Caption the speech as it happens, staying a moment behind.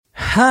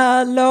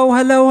Hello.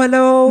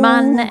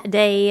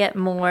 Monday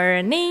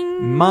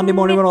morning. Monday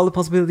morning when all the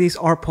possibilities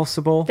are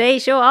possible. They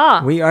sure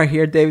are. We are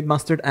here, David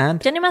Mustard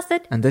and Jenny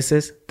Mustard. And this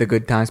is the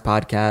Good Times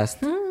Podcast.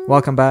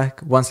 Welcome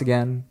back once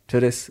again to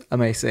this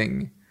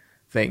amazing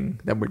thing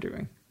that we're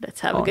doing.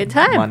 Let's have a good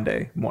time.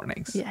 Monday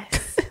mornings.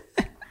 Yes.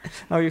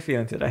 How are you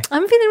feeling today?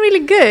 I'm feeling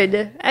really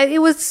good.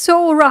 It was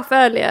so rough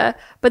earlier,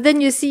 but then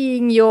you're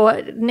seeing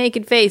your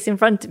naked face in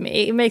front of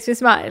me. It makes me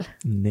smile.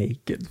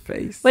 Naked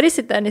face. What is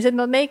it then? Is it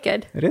not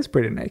naked? It is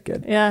pretty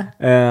naked.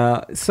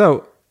 Yeah.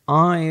 So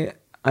I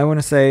want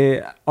to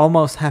say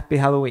almost happy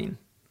Halloween.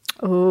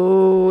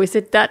 Oh, is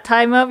it that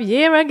time of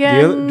year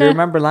again? Do you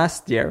remember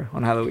last year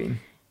on Halloween?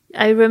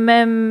 I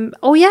remember.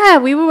 Oh yeah,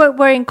 we were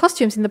wearing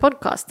costumes in the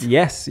podcast.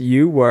 Yes,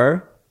 you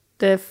were.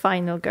 The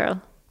final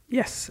girl.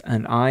 Yes,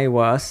 and I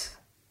was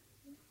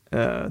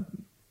the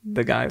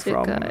guy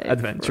from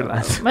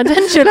Adventureland.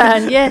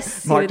 Adventureland,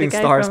 yes. Martin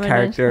Starr's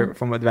character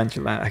from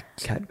Adventureland.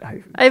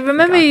 I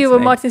remember you were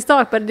Martin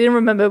Stark, but I didn't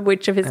remember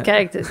which of his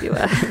characters you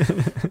were.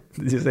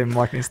 Did you say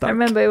Martin Stark? I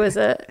remember it was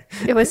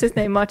his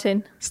name,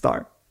 Martin.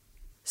 Star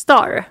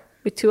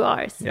with 2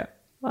 R's. Yeah.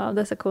 Wow,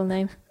 that's a cool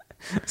name.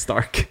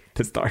 Stark,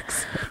 the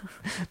Starks.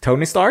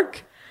 Tony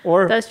Stark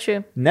or that's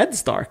true. Ned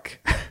Stark.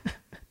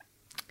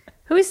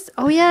 Who is?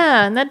 Oh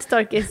yeah, Ned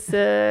Stark is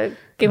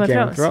Game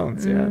of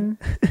Thrones. Yeah.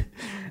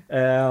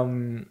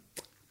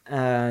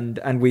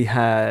 And we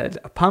had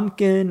a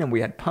pumpkin, and we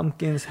had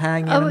pumpkins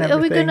hanging. And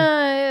everything.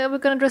 Are we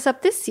gonna dress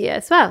up this year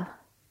as well?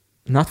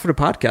 Not for the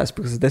podcast,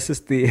 because this is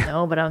the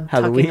but I'm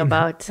Halloween talking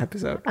about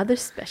episode. Other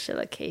special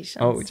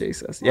occasions. Oh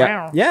Jesus!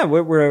 Yeah, yeah.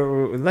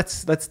 We're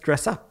let's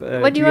dress up.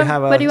 What do you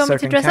want me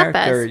to dress up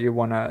as? You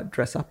want to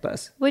dress up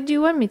as? What do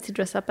you want me to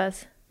dress up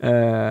as?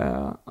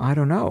 I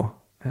don't know.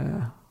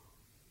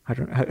 I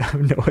have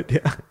no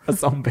idea. A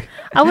zombie.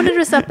 I want to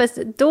dress up as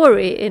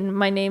Dory in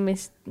My Name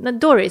is... Not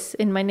Doris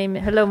in My Name...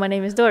 Hello, my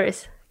name is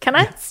Doris. Can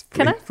I? Yes,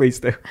 please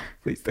do.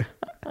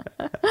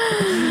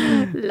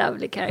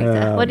 Lovely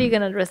character. What are you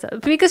going to dress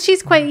up? Because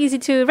she's quite easy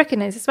to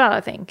recognize as well,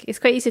 I think. It's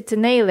quite easy to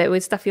nail it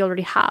with stuff you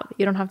already have.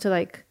 You don't have to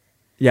like...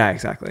 Yeah,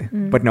 exactly.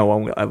 But no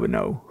one will ever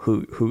know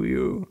who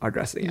you are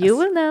dressing as. You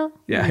will know.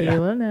 Yeah.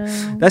 You will know.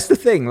 That's the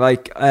thing.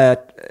 Like,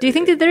 do you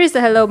think that there is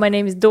a Hello, My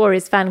Name is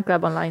Doris fan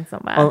club online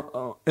somewhere?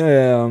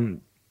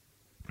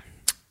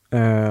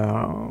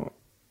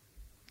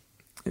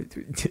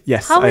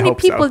 Yes. How many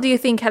people so. do you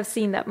think have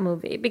seen that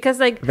movie? Because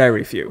like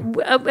very few.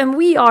 And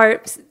we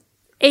are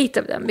 8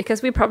 of them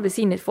because we've probably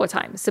seen it 4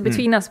 times. So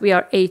between us, we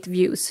are 8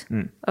 views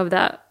of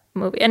that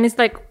movie, and it's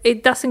like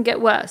it doesn't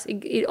get worse.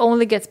 It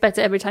only gets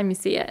better every time you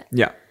see it.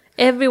 Yeah,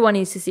 everyone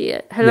needs to see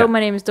it. Hello, my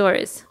name is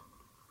Doris.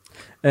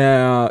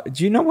 Do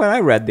you know what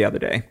I read the other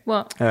day?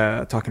 What?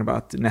 Talking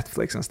about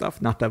Netflix and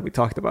stuff. Not that we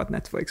talked about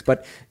Netflix,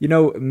 but you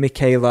know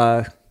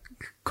Michaela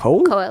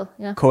Cole? Coel,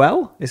 yeah.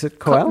 Coel? Is it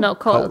Coel? No,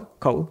 Cole.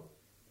 Cole.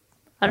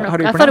 I don't know. How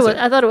do you I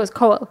thought it was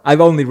Coel.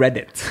 I've only read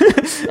it,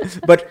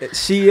 but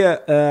she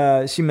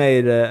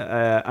made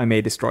I May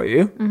Destroy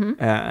You,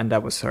 and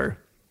that was her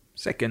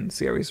second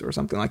series or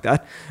something like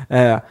that.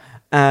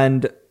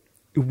 And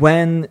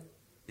when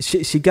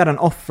she got an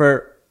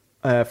offer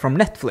from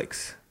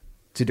Netflix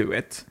to do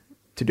it,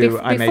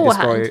 I May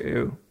Destroy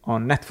You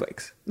on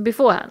Netflix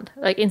beforehand,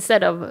 like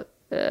instead of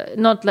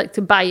not like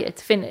to buy it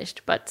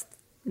finished, but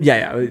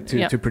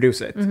to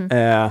produce it.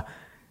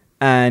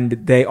 And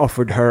they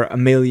offered her £1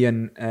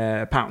 million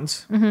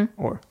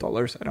or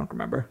dollars, I don't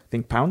remember, I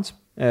think pounds.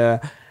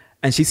 And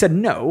she said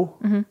no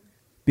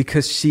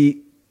because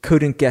she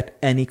couldn't get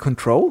any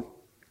control.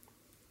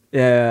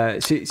 They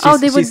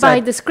would buy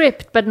the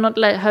script, but not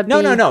let her.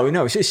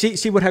 No.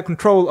 She would have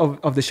control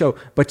of the show,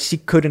 but she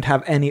couldn't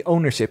have any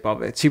ownership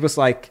of it. She was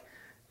like,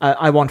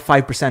 I want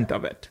 5%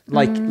 of it.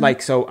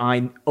 Like, so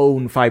I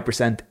own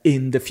 5%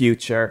 in the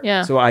future.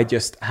 Yeah. So I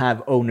just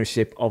have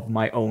ownership of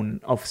my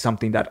own, of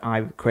something that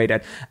I've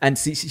created. And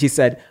she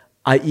said,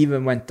 I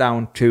even went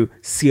down to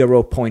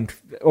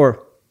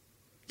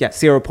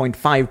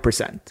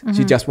 0.5%.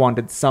 She just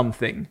wanted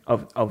something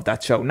of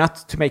that show,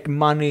 not to make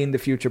money in the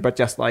future, but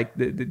just like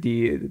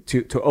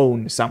to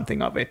own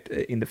something of it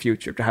in the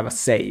future, to have a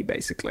say,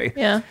 basically.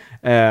 Yeah.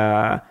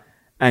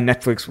 And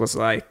Netflix was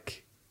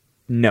like,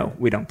 no,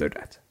 we don't do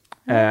that.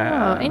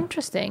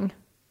 Interesting.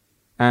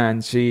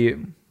 And she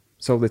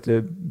sold it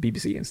to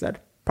BBC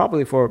instead,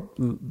 probably for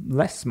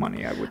less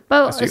money, I would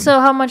assume. So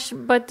how much?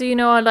 But do you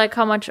know like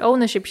how much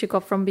ownership she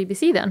got from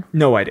BBC then?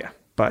 No idea.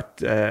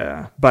 But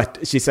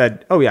she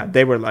said, oh yeah,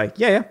 they were like,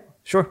 yeah,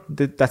 sure,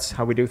 that's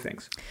how we do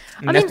things.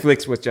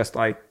 Netflix was just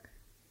like,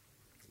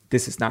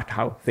 this is not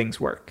how things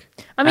work.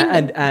 I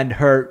mean, and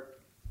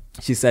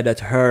she said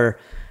that her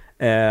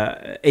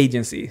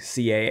agency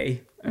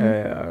CAA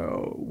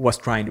was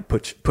trying to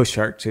push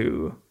her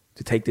to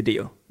take the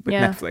deal with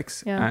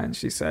Netflix, and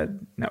she said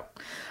no.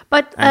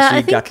 But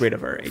and she got rid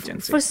of her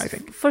agency. I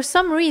think for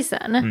some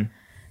reason.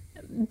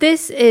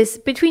 This is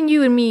between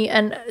you and me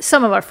and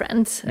some of our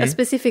friends, a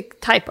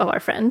specific type of our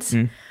friends.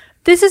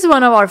 This is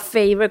one of our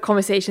favorite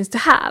conversations to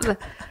have.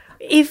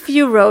 if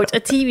you wrote a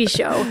TV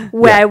show,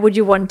 where would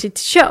you want it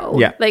to show?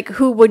 Yeah. Like,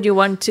 who would you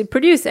want to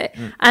produce it?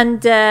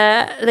 And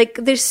like,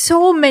 there's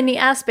so many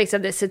aspects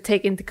of this to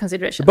take into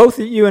consideration. Both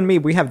you and me,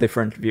 we have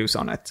different views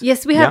on it.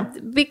 Yes, we have,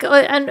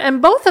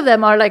 and both of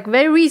them are like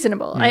very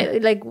reasonable.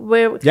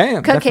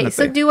 Okay,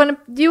 so do you want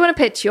to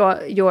pitch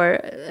your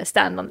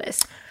stand on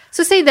this?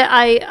 So say that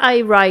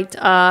I write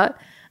a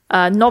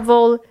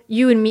novel,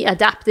 you and me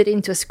adapt it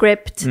into a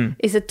script.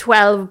 It's a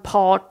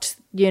 12-part,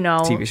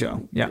 TV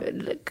show. Yeah,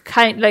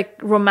 kind like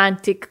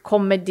romantic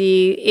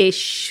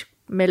comedy-ish,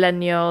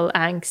 millennial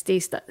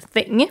angsty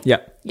thing.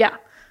 Yeah.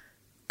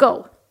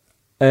 Go.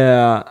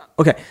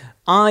 Okay,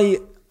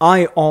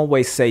 I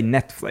always say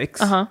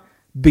Netflix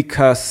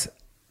because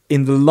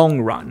in the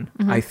long run,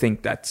 I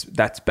think that's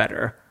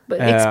better.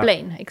 But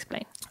explain.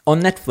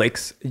 On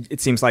Netflix, it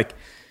seems like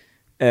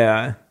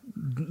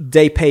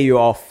they pay you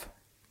off.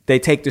 They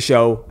take the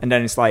show, and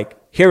then it's like,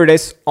 here it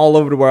is, all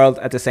over the world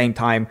at the same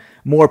time.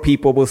 More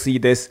people will see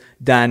this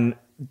than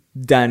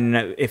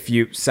if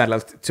you sell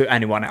it to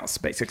anyone else,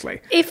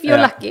 basically. If you're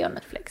lucky on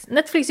Netflix.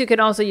 Netflix, you can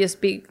also just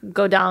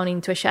go down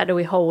into a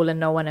shadowy hole and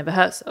no one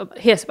ever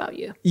hears about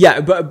you. Yeah,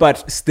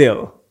 but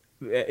still,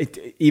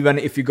 even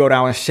if you go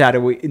down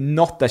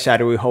not a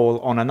shadowy hole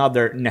on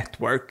another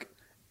network,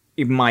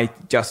 it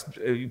might just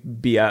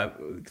be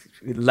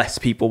less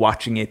people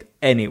watching it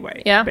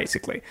anyway,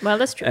 basically. Well,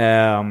 that's true.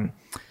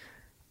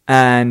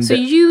 And so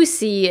you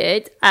see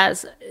it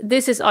as,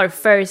 this is our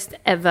first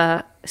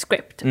ever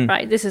script,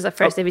 right? This is our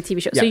first ever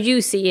TV show. Yeah. So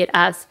you see it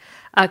as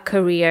a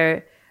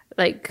career,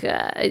 like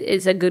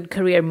it's a good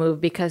career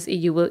move because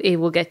it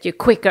will get you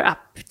quicker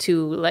up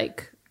to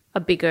like a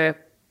bigger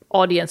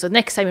audience. So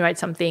next time you write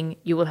something,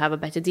 you will have a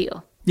better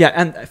deal. Yeah,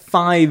 and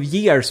 5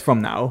 years from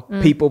now,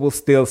 people will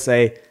still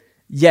say,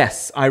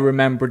 yes, I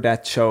remember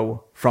that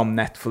show from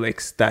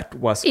Netflix that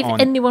was if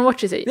anyone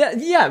watches it.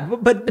 Yeah,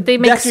 but they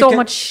make so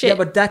much shit. Yeah,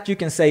 but that you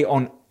can say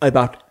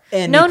about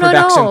any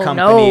production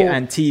company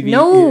and TV.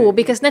 No,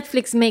 because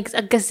Netflix makes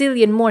a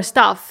gazillion more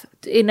stuff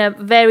in a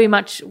very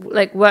much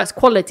like worse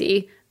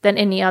quality than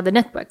any other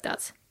network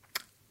does.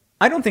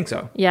 I don't think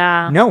so.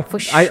 Yeah, no, for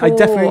sure. I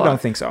definitely don't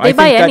think so. They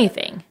buy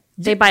anything.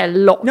 They buy a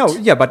lot. No,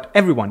 yeah, but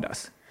everyone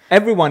does.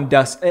 Everyone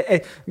does.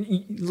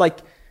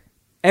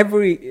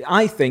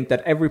 I think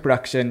that every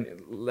production,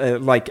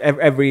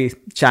 every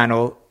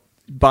channel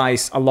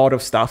buys a lot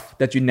of stuff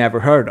that you never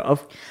heard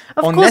of.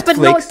 Of course, Netflix, but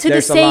not to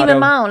the same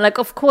amount. Like,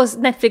 of course,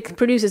 Netflix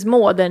produces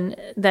more than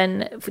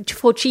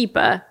for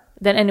cheaper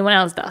than anyone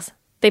else does.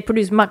 They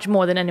produce much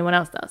more than anyone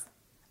else does.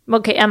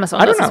 Okay,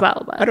 Amazon does as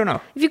well. But I don't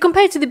know. If you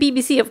compare it to the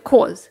BBC, of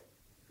course,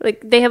 like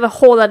they have a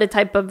whole other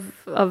type of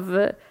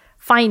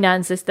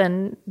finances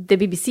than the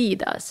BBC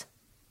does.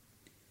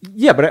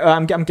 Yeah, but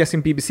I'm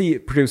guessing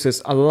BBC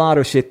produces a lot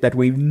of shit that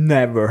we've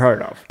never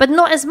heard of. But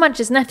not as much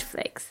as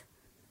Netflix.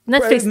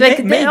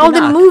 Netflix, all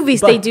the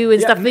movies they do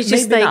and stuff, it's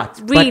just like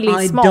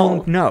really small. I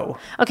don't know.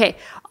 Okay,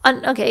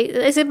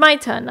 is it my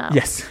turn now?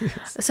 Yes.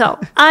 So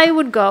I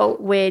would go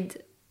with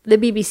the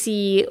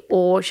BBC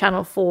or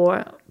Channel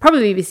 4,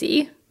 probably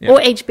BBC or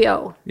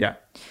HBO. Yeah.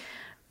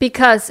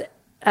 Because,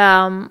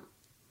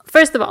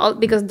 first of all,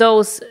 because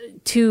those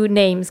two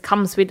names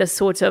comes with a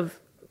sort of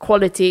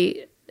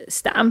quality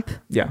stamp.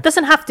 Yeah.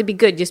 Doesn't have to be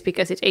good just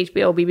because it's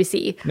HBO or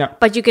BBC. No.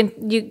 But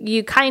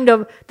you kind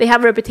of, they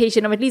have a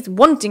reputation of at least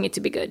wanting it to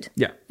be good.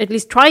 Yeah. At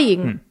least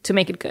trying to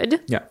make it good.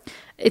 Yeah.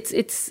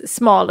 It's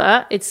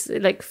smaller. It's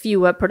like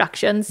fewer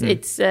productions.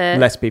 It's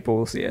less people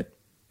will see it.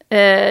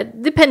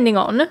 Depending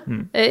on,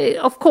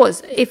 of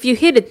course, if you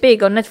hit it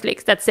big on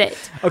Netflix, that's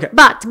it. Okay.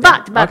 But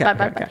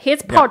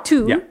here's part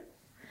two. Yeah.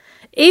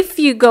 If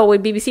you go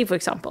with BBC, for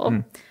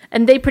example,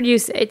 and they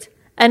produce it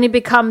and it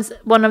becomes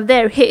one of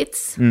their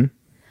hits,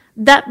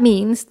 that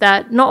means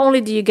that not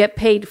only do you get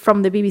paid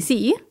from the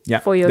BBC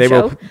for your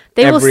show,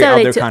 they will sell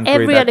it to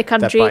every other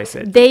country.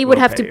 They would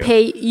have to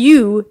pay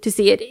you to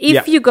see it.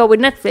 If you go with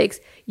Netflix,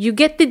 you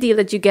get the deal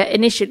that you get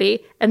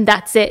initially, and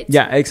that's it.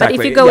 Yeah, exactly.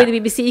 But if you go with the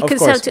BBC, you can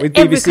sell it to with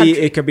every BBC, country.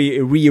 It could be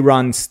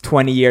reruns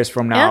 20 years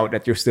from now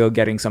that you're still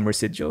getting some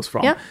residuals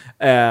from. Yeah.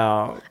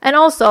 And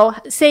also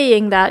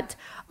saying that,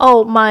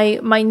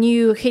 my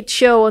new hit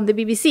show on the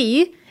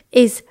BBC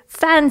is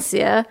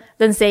fancier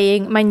than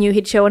saying my new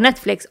hit show on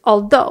Netflix,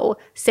 although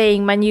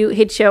saying my new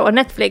hit show on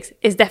Netflix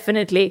is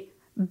definitely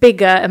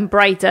bigger and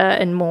brighter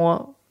and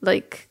more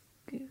like,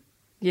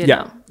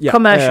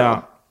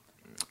 commercial.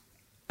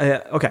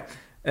 Okay.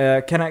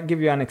 Can I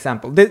give you an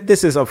example?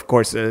 This is of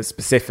course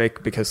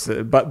specific because,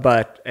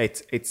 but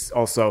it's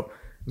also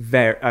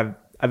a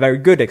very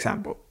good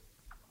example.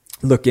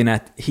 Looking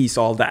at He's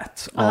All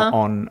That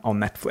on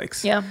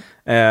Netflix.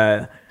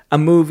 Yeah. A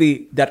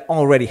movie that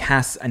already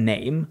has a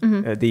name,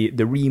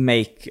 the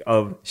remake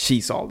of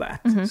She's All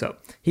That. So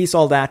He's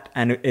All That,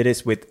 and it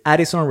is with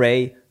Addison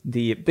Rae,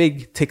 the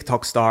big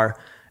TikTok star,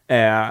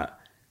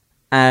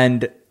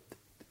 and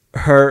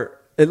her,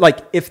 like,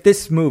 if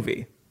this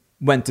movie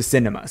went to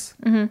cinemas,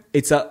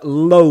 it's a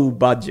low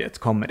budget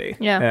comedy.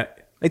 Yeah.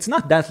 It's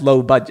not that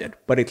low budget,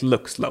 but it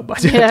looks low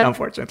budget,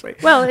 unfortunately.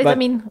 Well, I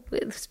mean,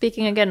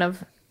 speaking again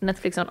of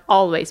Netflix not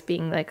always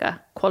being like a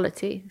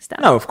quality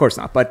stamp. No, of course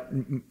not. But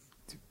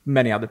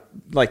many other,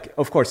 like,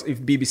 of course,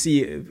 if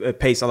BBC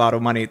pays a lot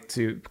of money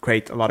to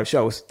create a lot of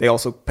shows, they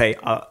also pay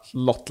a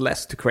lot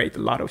less to create a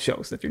lot of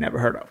shows that you never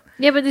heard of.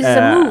 Yeah, but this is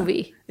a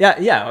movie. Yeah.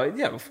 A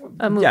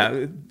movie.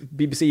 Yeah,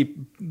 BBC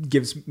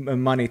gives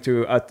money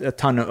to a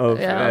ton of...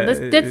 Yeah,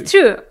 that's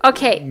true.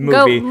 Okay,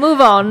 move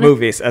on.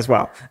 Movies as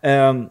well.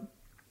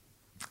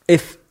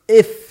 If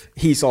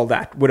He's All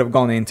That would have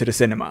gone into the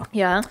cinema.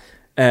 Yeah.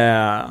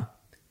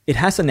 It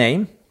has a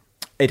name.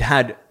 It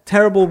had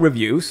terrible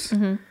reviews.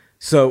 Mm-hmm.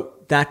 So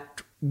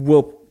that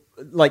will,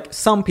 like,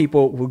 some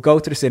people will go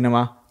to the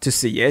cinema to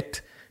see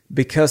it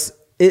because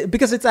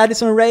it's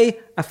Addison Rae.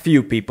 A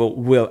few people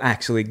will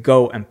actually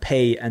go and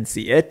pay and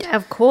see it. Yeah,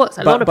 of course,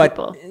 a lot of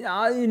people.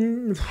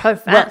 Her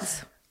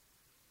fans.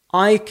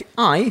 Well,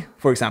 I,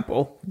 for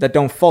example, that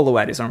don't follow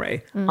Addison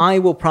Rae, I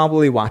will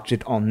probably watch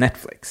it on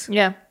Netflix.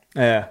 Yeah.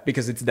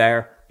 Because it's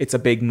there. It's a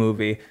big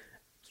movie,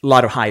 a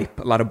lot of hype,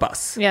 a lot of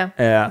buzz.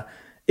 Yeah.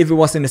 If it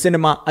was in the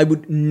cinema, I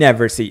would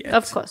never see it.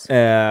 Of course.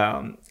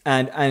 And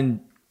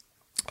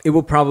it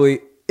will probably,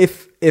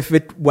 if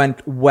it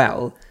went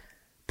well,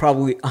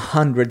 probably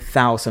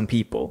 100,000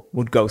 people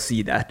would go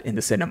see that in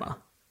the cinema.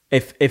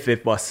 If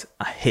it was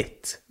a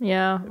hit.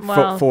 Yeah.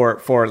 Wow.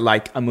 For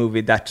like a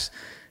movie that's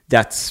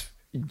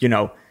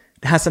it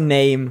has a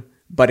name,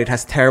 but it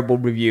has terrible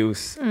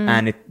reviews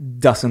and it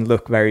doesn't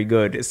look very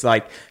good. It's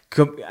like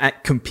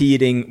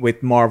competing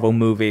with Marvel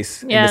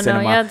movies in the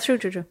cinema. Yeah,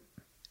 true.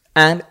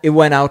 And it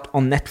went out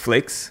on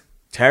Netflix.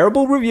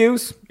 Terrible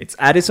reviews. It's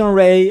Addison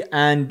Rae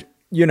and,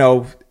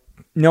 no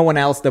one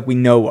else that we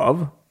know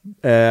of.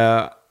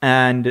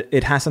 And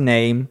it has a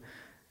name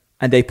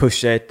and they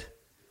push it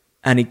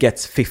and it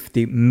gets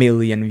 50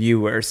 million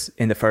viewers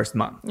in the first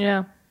month.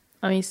 Yeah.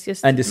 I mean, it's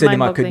just and the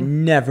cinema could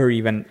never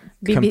even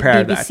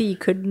compare that. BBC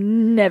could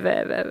never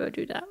ever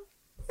do that.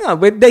 No,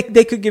 but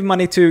they could give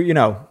money to,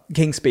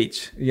 King's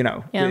Speech,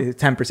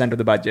 10% of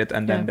the budget,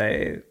 and then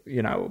they,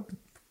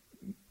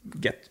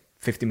 get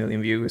 50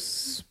 million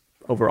views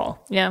overall.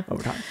 Yeah.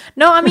 Over time.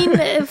 No, I mean,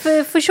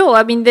 for sure.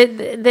 I mean,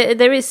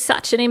 there is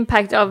such an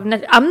impact of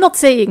I'm not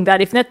saying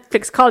that if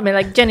Netflix called me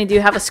like, Jenny, do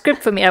you have a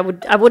script for me? I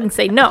wouldn't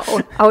say no.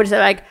 I would say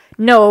like,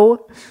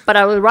 no, but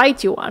I will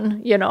write you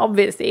one.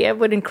 Obviously, I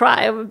wouldn't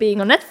cry over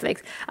being on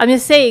Netflix. I'm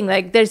just saying,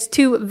 like, there's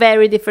two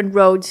very different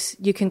roads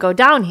you can go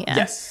down here.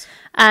 Yes.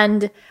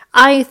 And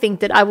I think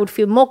that I would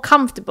feel more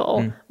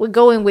comfortable with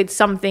going with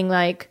something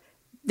like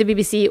the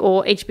BBC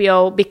or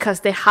HBO because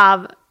they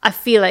have, I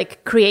feel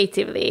like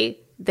creatively,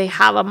 they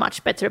have a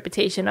much better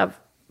reputation of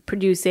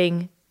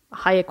producing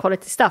higher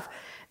quality stuff.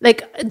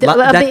 Like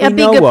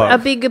a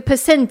bigger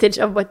percentage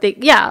of what they,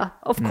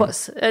 of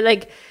course.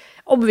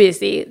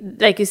 Obviously,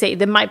 like you say,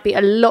 there might be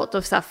a lot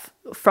of stuff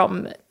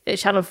from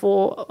Channel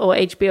 4 or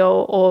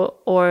HBO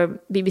or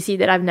BBC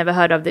that I've never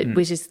heard of,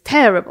 which is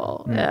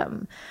terrible.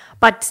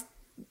 But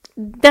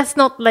that's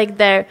not like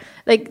their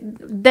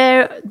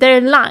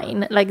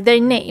line, like their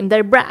name,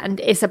 their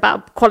brand is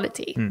about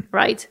quality,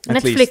 right?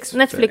 Netflix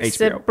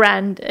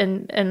brand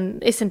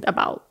and isn't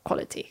about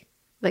quality.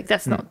 Like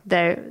that's not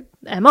their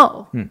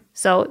MO.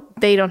 So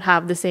they don't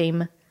have the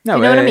same. No,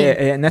 you know what I mean?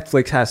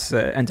 Netflix has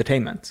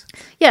entertainment.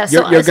 Yeah,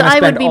 so, you're so going to I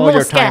spend would be all more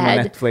your scared. time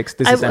on Netflix.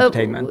 This is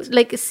entertainment.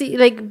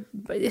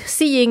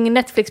 Seeing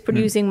Netflix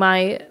producing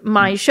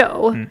my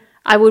show,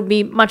 I would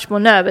be much more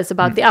nervous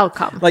about the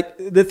outcome. Like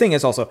the thing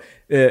is also,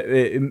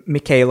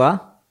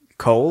 Michaela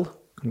Cole.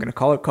 I'm going to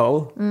call her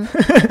Cole.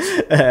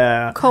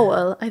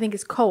 Cole. I think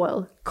it's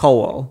Cole.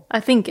 Cole. I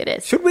think it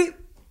is. Should we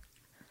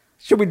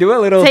do a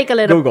little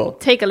Google?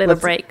 Take a little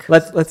break.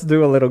 Let's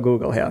do a little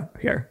Google here.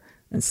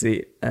 And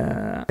see.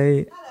 Hello,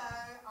 I'm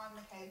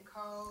Michaela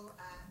Cole.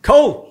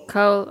 Cole.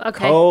 Cole.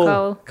 Okay.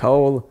 Cole.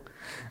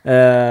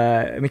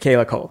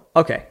 Michaela Cole.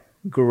 Okay.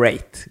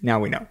 Great.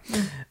 Now we know.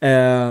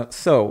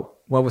 So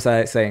what was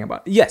I saying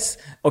about? Yes.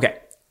 Okay.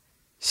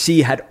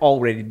 She had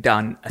already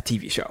done a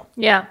TV show.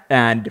 Yeah.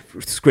 And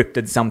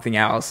scripted something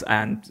else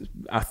and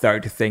a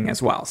third thing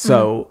as well.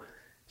 So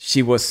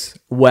she was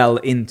well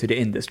into the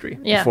industry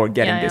before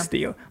getting this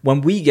deal. When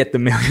we get the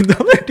 $1 million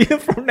deal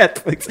from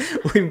Netflix,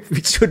 we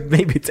should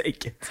maybe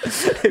take it.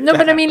 No,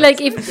 but I mean,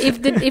 like, if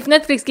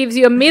Netflix gives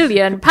you £1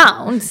 million,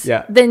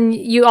 then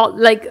you all,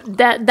 like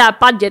that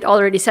budget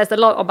already says a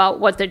lot about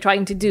what they're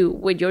trying to do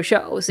with your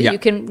show. So you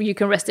can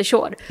rest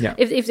assured. Yeah.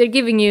 If they're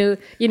giving you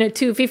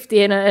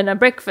 $2.50 and a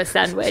breakfast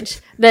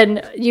sandwich,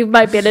 then you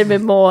might be a little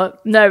bit more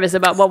nervous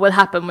about what will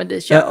happen with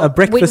this show. A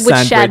breakfast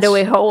sandwich. Which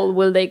shadowy hole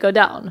will they go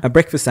down? A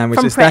breakfast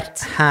sandwich is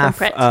that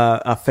half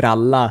a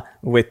fralla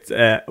with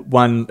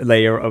one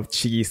layer of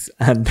cheese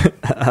and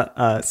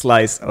a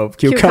slice of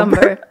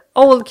cucumber.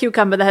 Old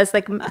cucumber that has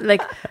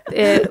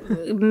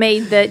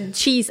made the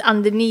cheese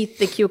underneath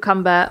the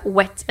cucumber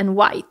wet and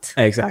white.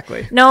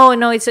 Exactly. No,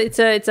 it's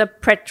a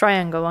Pret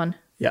triangle one.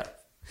 Yeah,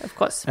 of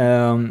course.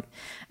 So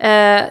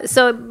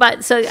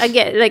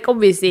again, like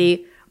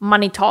obviously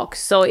money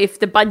talks. So if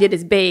the budget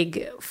is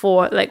big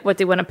for like what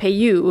they want to pay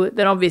you,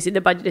 then obviously the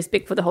budget is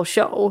big for the whole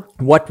show.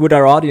 What would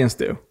our audience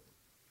do?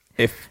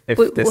 If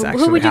this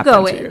actually who would you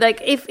go with? You.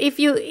 Like if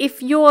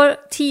your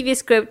TV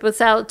script was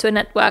out to a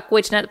network,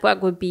 which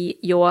network would be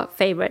your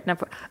favorite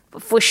network?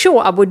 For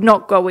sure, I would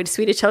not go with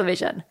Swedish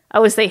Television. I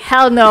would say,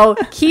 hell no,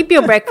 keep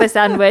your breakfast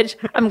sandwich.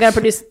 I'm gonna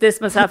produce this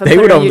myself. And they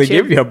put would it on only YouTube.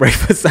 give you a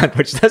breakfast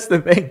sandwich. That's the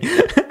thing.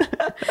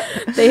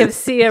 They have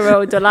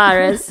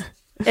 $0.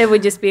 It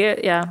would just be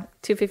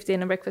 $2.50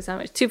 in a breakfast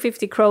sandwich.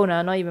 250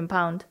 krona, not even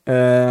pound.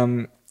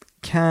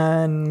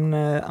 Can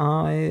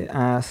I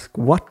ask,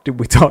 what did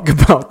we talk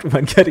about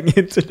when getting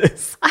into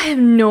this? I have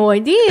no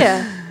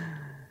idea.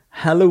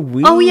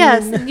 Halloween. Oh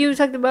yes, you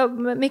talked about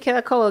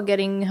Michaela Cole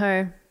getting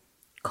her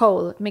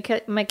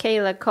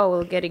Michaela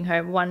Cole getting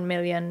her 1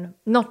 million,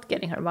 not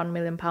getting her 1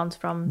 million pounds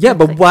from. Yeah, Netflix.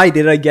 but why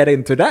did I get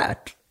into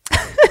that?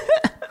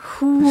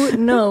 Who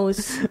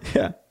knows?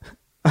 Yeah.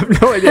 I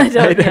have no idea.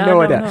 I had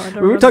no idea.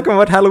 We were talking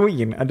about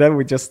Halloween, and then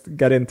we just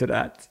got into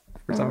that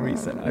for some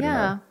reason. I don't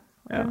know.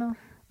 I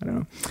don't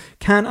know.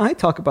 Can I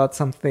talk about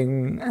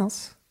something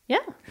else? Yeah.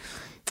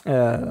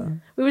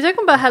 We were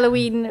talking about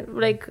Halloween,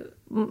 like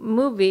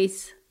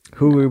movies.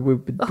 Who we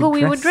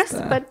would dress,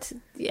 but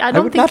I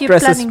don't think you're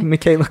dress planning. As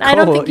Michaela Cole I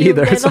don't think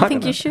either. I don't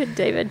think you should,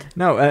 David.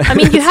 No. I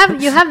mean, you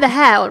have the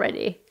hair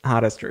already.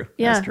 That's true.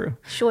 Yeah, that's true.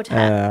 Short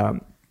hair.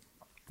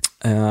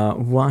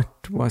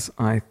 What was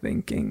I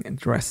thinking?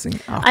 Dressing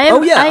up. I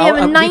am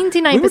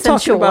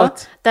 99% sure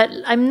that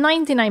I'm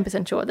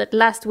 99% sure that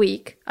last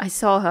week I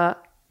saw her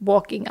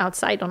walking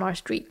outside on our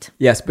street.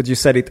 Yes, but you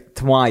said it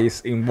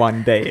twice in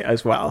one day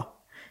as well.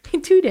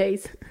 In 2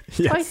 days.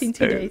 Yes, twice in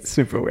 2 days.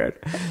 Super weird.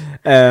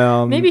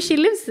 Maybe she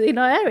lives in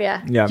our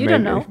area. Yeah, you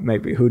don't know.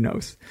 Maybe. Who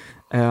knows?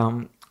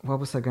 What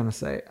was I going to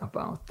say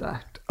about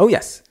that? Oh,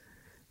 yes.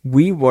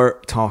 We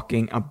were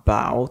talking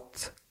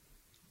about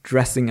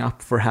dressing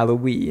up for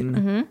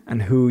Halloween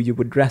and who you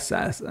would dress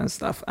as and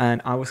stuff.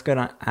 And I was going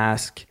to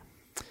ask,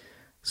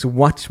 so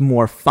what's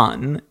more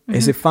fun?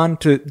 Is it fun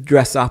to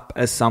dress up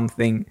as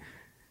something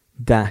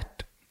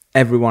that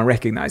everyone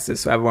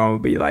recognizes, so everyone will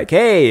be like,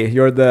 hey,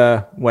 you're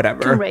the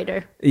whatever Tomb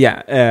Raider?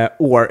 Yeah.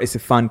 Or is it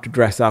fun to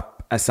dress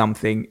up as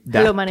something that,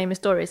 hello, my name is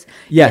Doris?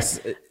 Yes.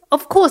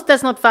 Of course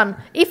that's not fun.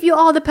 If you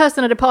are the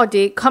person at the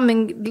party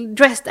coming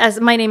dressed as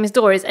my name is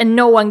Doris and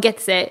no one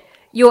gets it,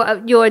 you're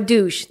a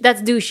douche.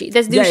 That's douchey.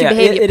 That's douchey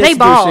behavior. Play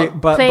ball.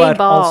 Douchey, but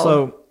ball.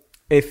 Also,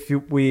 if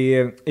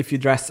you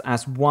dress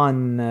as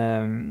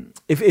one,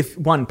 if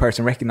one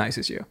person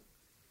recognizes you,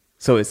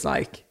 so it's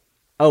like,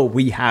 oh,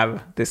 we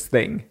have this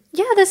thing.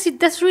 Yeah,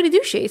 that's really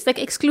douchey. It's like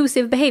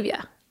exclusive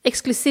behavior.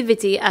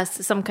 Exclusivity as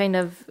some kind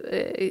of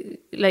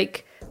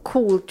like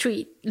cool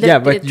treat. Yeah,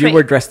 but you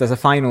were dressed as a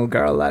final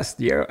girl last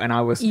year, and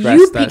I was dressed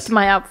You picked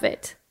my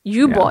outfit.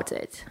 You bought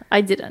it.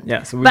 I didn't.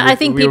 Yeah, so I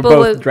think we people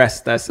were both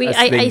dressed as things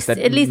that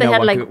at least I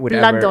had like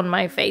blood ever... on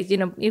my face. You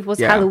know, it was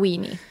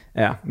Halloweeny.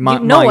 Yeah,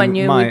 no one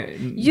knew.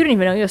 You didn't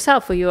even know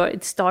yourself who you are.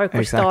 It's Stark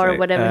or Star or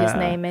whatever his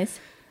name is.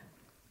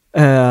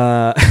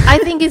 I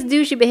think it's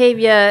douchey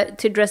behavior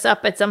to dress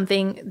up at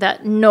something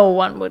that no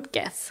one would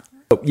guess.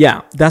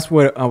 Yeah, that's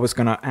what I was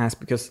gonna ask,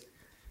 because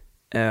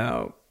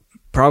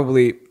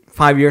probably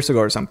 5 years ago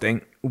or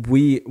something,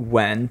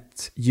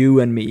 you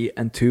and me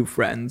and two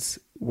friends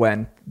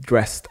went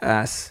dressed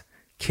as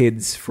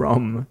kids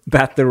from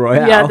Battle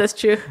Royale. Yeah, that's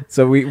true.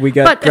 So we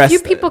got but dressed. A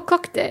few people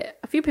cooked it.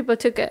 A few people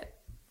took it.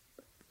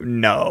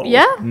 No.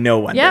 Yeah. No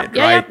one did,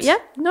 right? Yeah.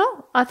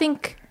 No, I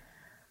think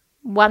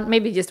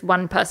maybe just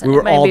one person. We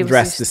were all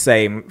dressed the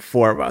same,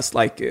 four of us,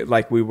 like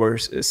we were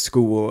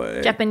school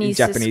Japanese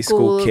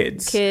school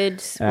kids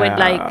with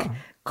like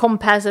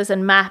compasses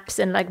and maps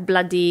and like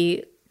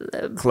bloody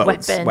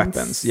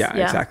weapons. Yeah,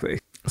 exactly.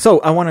 So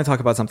I want to talk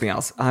about something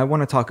else. I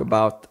want to talk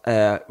about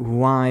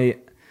why.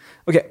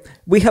 Okay,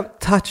 we have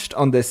touched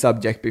on this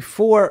subject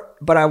before,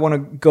 but I want to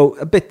go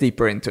a bit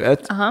deeper into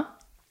it.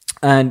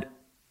 And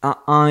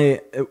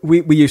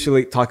we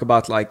usually talk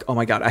about like, oh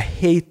my god, I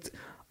hate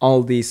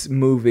all these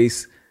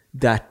movies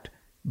that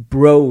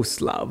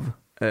bros love,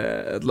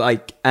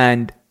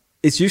 and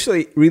it's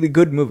usually really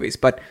good movies,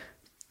 but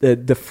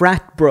the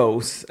frat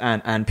bros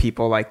and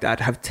people like that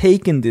have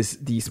taken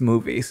these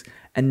movies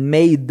and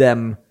made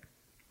them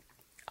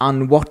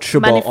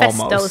unwatchable, manifestos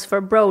almost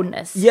for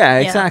broness. Yeah,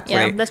 exactly.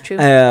 Yeah, that's true.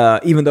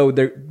 Even though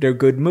they're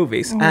good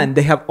movies, and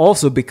they have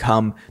also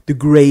become the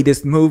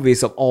greatest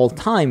movies of all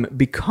time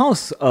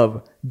because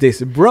of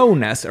this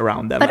broness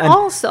around them. But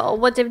also,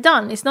 what they've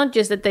done is not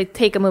just that they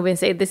take a movie and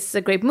say this is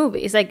a great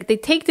movie. It's like they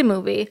take the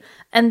movie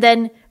and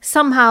then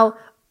somehow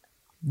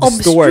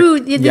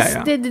distort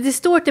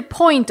the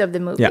point of the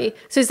movie. Yeah.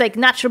 So it's like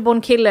Natural Born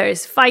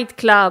Killers, Fight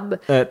Club,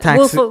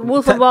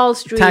 Wolf of Wall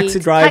Street, Taxi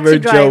Driver,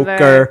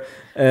 Joker.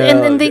 And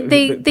then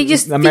they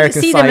just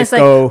American see Psycho. them as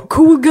like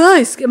cool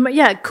guys.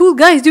 Yeah, cool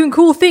guys doing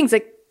cool things.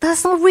 Like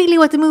that's not really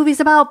what the movie's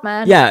about,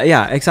 man.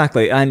 Yeah,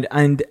 exactly. And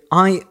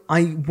I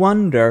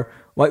wonder.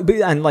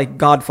 And like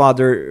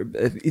Godfather,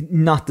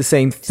 not the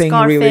same thing.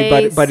 Scarface.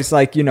 Really, but it's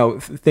like, you know,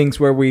 things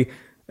where we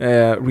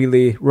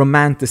really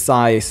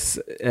romanticize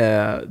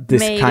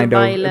this kind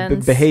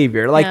of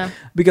behavior. Like,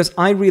 because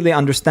I really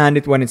understand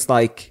it when it's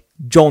like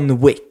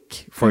John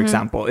Wick, for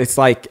example. It's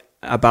like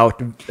about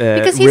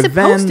because he's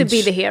revenge. supposed to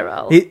be the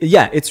hero.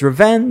 It's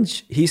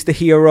revenge. He's the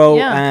hero,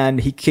 Yeah. and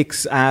he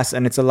kicks ass,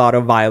 and it's a lot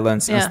of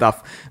violence and Yeah.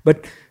 stuff.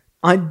 But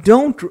I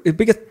don't,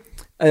 because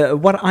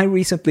what I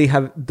recently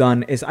have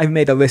done is I've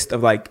made a list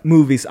of like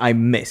movies I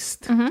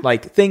missed,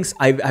 like things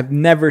I've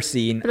never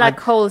seen. Black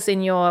holes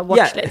in your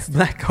watch list.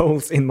 Black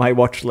holes in my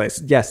watch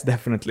list. Yes,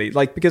 definitely.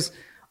 Like, because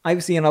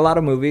I've seen a lot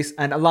of movies,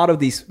 and a lot of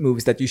these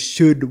movies that you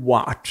should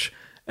watch,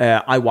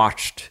 I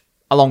watched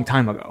a long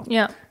time ago.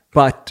 Yeah.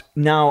 But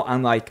now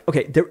I'm like,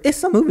 okay, there is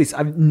some movies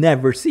I've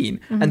never seen.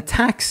 And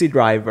Taxi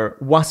Driver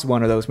was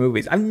one of those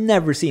movies. I've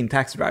never seen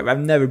Taxi Driver. I've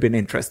never been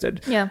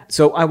interested. Yeah.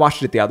 So I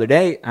watched it the other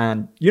day,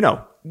 and,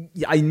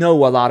 I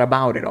know a lot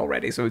about it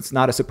already. So it's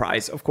not a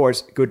surprise. Of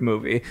course, good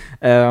movie.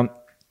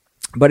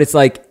 But it's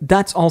like,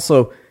 that's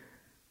also,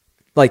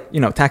 like,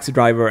 Taxi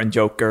Driver and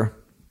Joker.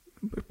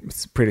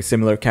 It's pretty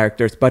similar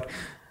characters. But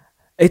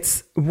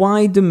it's,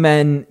 why do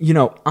men,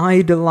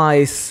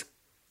 idolize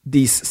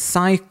these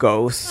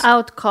psychos,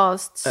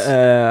 outcasts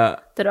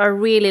that are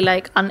really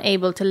like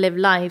unable to live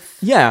life?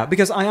 Yeah,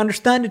 because I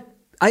understand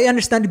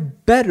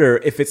it better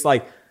if it's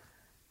like,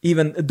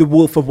 even The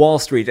Wolf of Wall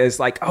Street is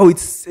like, oh,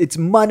 it's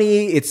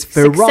money, it's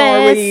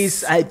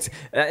Ferraris,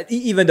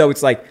 even though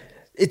it's like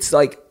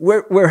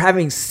we're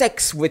having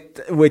sex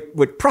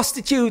with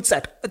prostitutes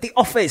at the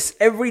office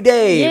every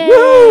day. Yay,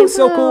 woo,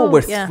 so woo. cool.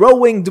 We're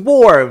throwing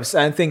dwarves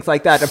and things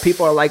like that, and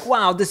people are like,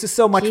 wow, this is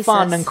so much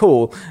fun and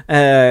cool.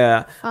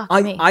 I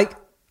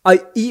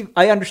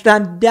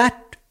understand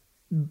that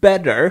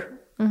better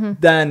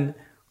than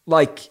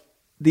like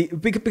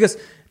because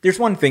there's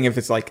one thing if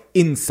it's like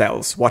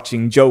incels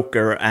watching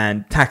Joker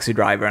and Taxi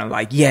Driver and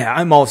like, yeah,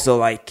 I'm also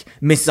like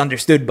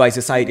misunderstood by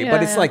society.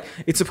 But it's like,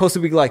 it's supposed to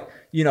be like,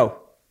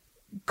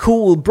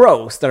 cool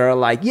bros that are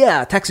like,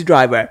 yeah, Taxi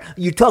Driver,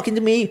 you talking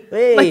to me?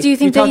 Hey, but do you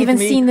think they even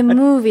seen the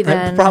movie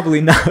then? Probably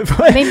not.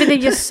 Maybe they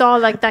just saw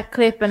like that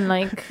clip and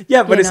like,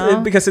 yeah, but it's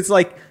because it's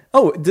like,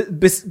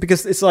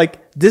 because it's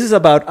like, this is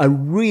about a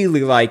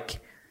really like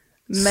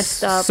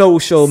messed up,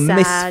 social sad,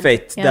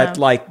 misfit that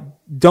like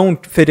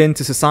don't fit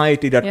into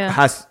society, that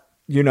has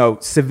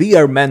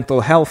severe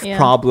mental health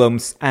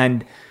problems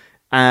and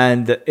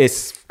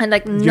is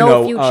like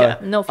no future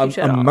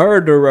a at all.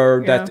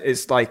 murderer that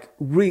is like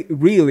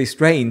really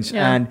strange.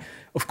 And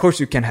of course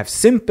you can have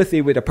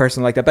sympathy with a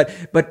person like that,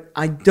 but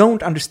I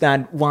don't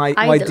understand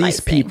why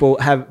these people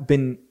have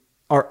been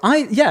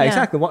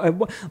exactly,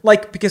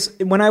 like, because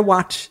when I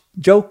watch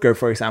Joker,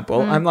 for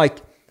example, I'm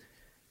like,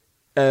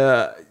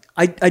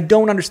 I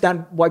don't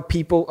understand why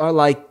people are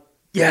like,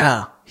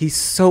 yeah, he's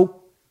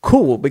so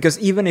cool, because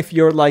even if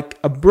you're like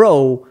a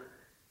bro,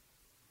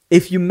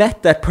 if you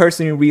met that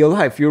person in real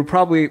life, you're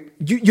probably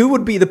you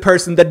would be the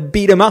person that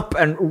beat him up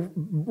and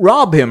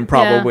rob him,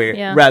 probably,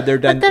 rather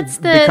than that's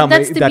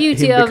the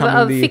beauty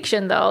of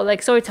fiction, though.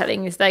 Like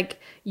storytelling is like,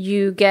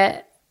 you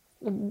get,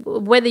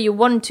 whether you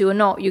want to or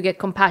not, you get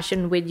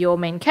compassion with your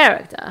main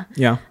character.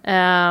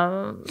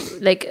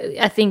 Like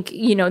I think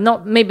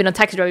maybe not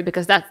Taxi Driver,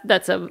 because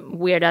that's a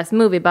weird ass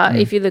movie, but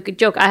if you look at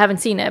Joker, I haven't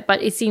seen it,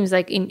 but it seems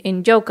like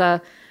in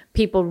Joker,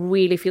 people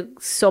really feel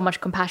so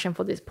much compassion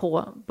for this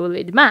poor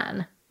bullied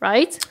man,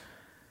 right?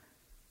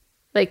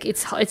 Like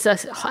it's a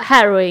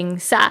harrowing,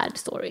 sad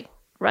story,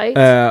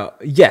 right?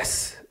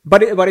 Yes,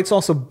 but it's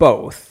also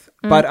both.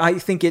 But I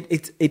think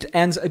it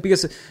ends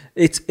because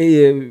it's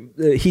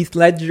Heath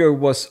Ledger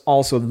was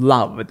also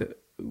loved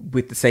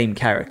with the same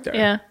character.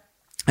 Yeah.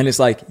 And it's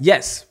like,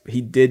 yes,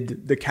 he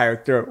did the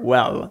character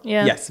well.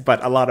 Yeah. Yes,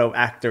 but a lot of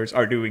actors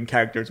are doing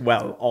characters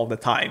well all the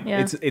time.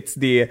 Yeah. It's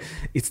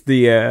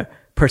the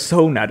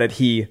persona that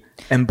he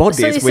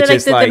embodies, which like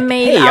is like,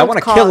 hey, I want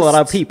to kill a lot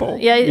of people.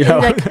 Yeah,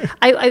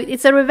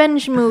 it's a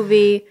revenge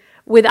movie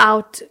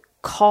without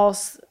a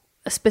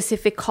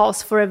specific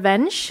cause for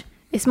revenge.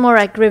 It's more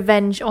like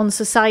revenge on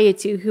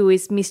society who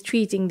is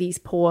mistreating these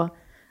poor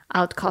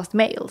outcast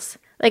males.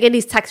 Like at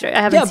least Taxi Driver.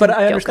 I haven't seen but I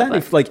Joker, understand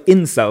if like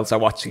incels are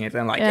watching it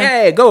and like,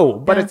 yeah, go.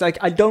 But it's like,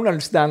 I don't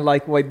understand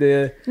like why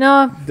the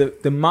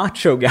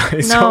macho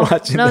guys are watching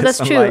this. No, that's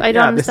true. Like, I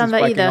don't understand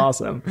that either.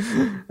 Awesome.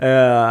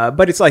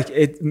 But it's like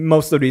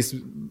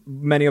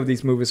many of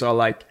these movies are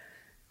like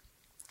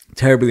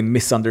terribly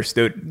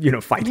misunderstood,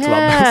 Fight Club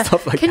and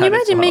stuff like that. Can you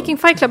imagine making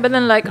Fight Club and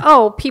then like,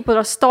 oh, people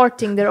are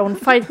starting their own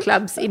fight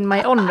clubs in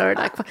my honor?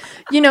 Like,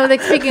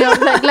 like speaking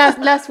of like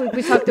last week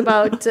we talked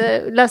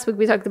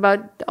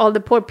about all the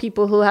poor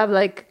people who have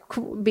like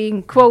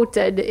being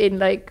quoted in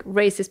like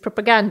racist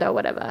propaganda or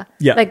whatever.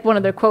 Yeah. Like one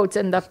of their quotes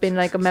end up in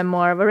like a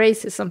memoir of a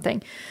racist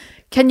something.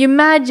 Can you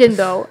imagine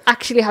though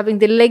actually having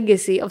the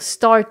legacy of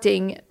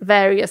starting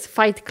various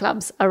fight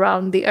clubs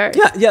around the earth?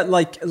 Yeah,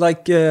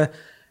 like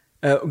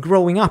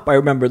growing up, I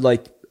remember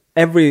like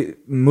every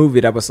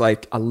movie that was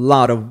like a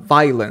lot of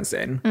violence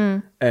in,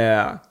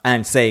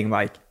 and saying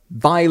like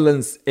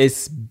violence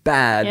is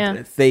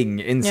bad thing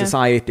in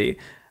society,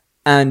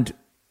 and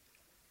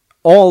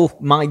all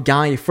my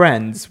guy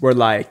friends were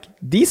like,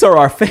 these are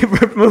our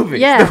favorite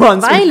movies. Yeah, the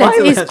ones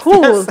violence is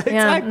cool. Yes,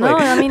 Yeah, exactly. no,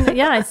 I mean,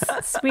 yeah,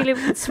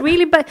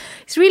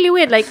 it's really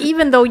weird. Like,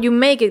 even though you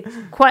make it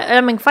quite,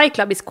 I mean, Fight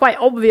Club is quite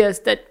obvious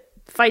that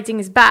fighting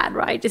is bad,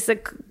 right? It's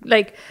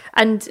like,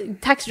 and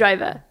Taxi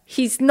Driver,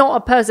 he's not a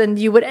person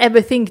you would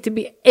ever think to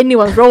be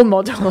anyone's role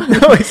model.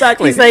 No,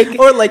 exactly. He's like,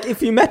 or like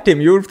if you met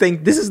him, you would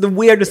think this is the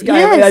weirdest guy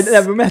Yes. I've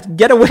ever met.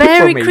 Get away from me.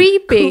 very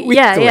creepy.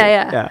 Yeah.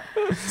 Yeah.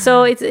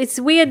 So it's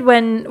weird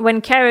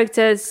when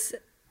characters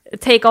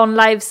take on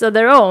lives of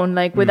their own,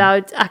 like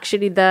without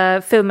actually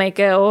the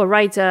filmmaker or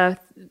writer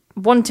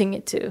wanting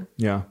it to.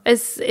 Yeah.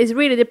 It's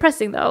really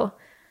depressing though.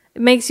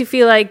 It makes you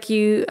feel like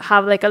you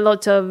have like a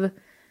lot of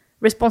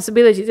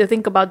responsibility to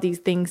think about these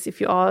things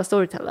if you are a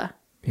storyteller.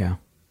 Yeah.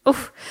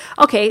 Oof.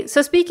 Okay,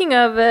 so speaking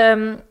of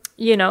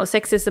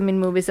sexism in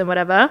movies and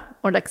whatever,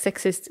 or like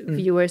sexist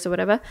viewers or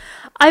whatever,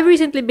 I've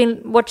recently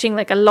been watching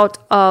like a lot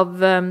of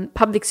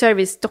public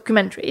service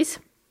documentaries.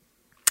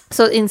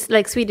 So in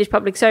like Swedish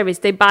public service,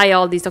 they buy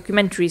all these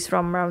documentaries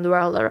from around the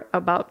world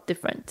about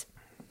different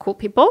cool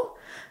people,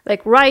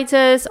 like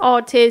writers,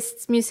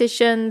 artists,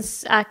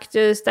 musicians,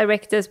 actors,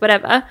 directors,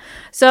 whatever.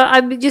 So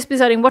I've just been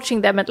starting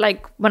watching them at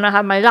like when I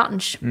have my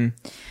lunch.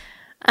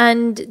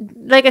 And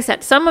like I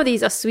said, some of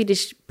these are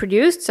Swedish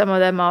produced, some of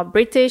them are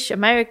British,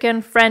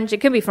 American, French,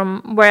 it could be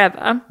from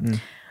wherever.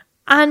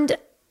 And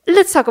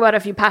let's talk about a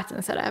few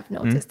patterns that I have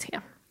noticed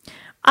here.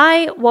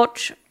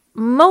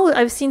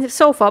 I've seen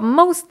so far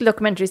most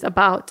documentaries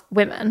about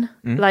women,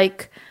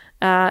 like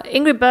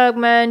Ingrid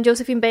Bergman,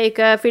 Josephine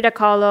Baker, Frida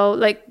Kahlo,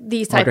 like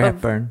these type Audrey of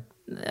Hepburn.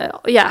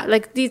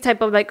 like these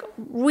type of like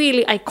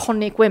really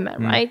iconic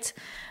women, right?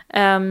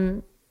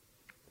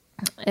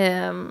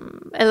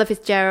 Ella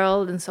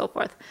Fitzgerald and so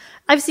forth.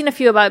 I've seen a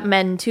few about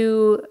men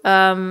too,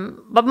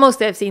 but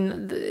mostly I've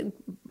seen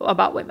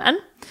about women.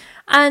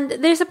 And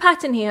there's a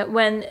pattern here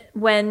when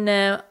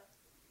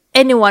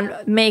anyone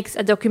makes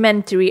a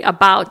documentary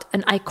about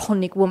an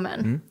iconic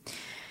woman.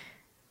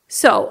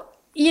 So,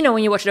 you know,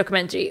 when you watch a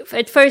documentary,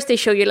 at first they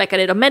show you like a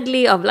little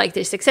medley of like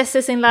their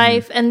successes in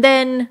life, and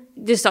then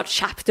they start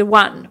chapter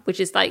 1, which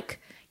is like,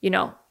 you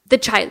know, the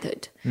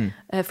childhood.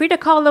 Frida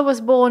Kahlo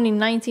was born in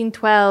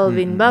 1912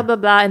 in blah, blah,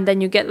 blah. And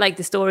then you get like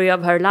the story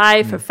of her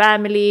life, her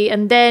family.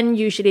 And then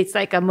usually it's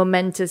like a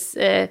momentous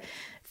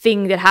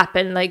thing that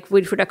happened. Like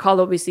with Frida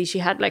Kahlo, obviously she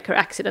had like her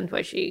accident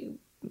where she,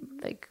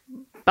 like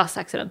bus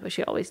accident where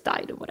she always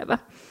died or whatever.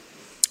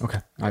 Okay.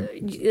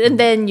 And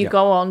then you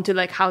go on to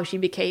like how she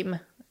became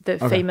the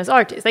famous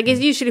artist. Like it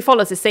usually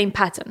follows the same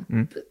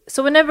pattern.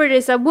 So whenever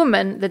there's a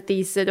woman that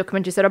these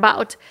documentaries are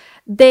about,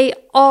 they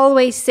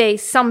always say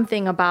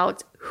something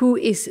about who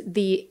is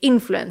the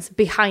influence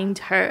behind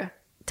her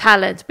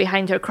talent,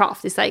 behind her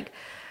craft. It's like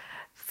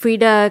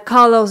Frida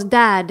Kahlo's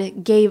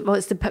dad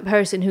was the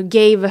person who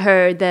gave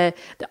her the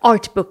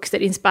art books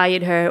that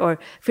inspired her, or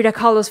Frida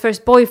Kahlo's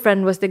first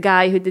boyfriend was the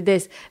guy who did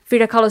this.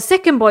 Frida Kahlo's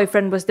second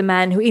boyfriend was the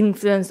man who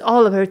influenced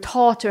all of her,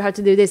 taught her how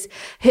to do this.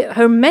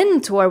 Her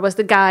mentor was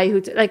the guy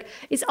who, like,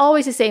 it's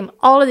always the same.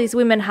 All of these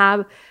women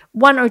have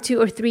 1 or 2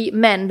 or 3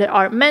 men that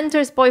are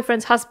mentors,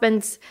 boyfriends,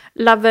 husbands,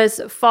 lovers,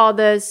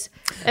 fathers,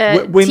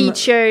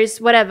 teachers,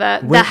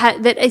 whatever.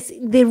 That is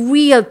the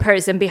real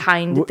person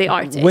behind the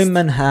artist.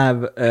 Women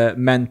have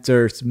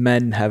mentors,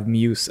 men have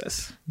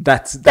muses.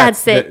 That's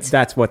it.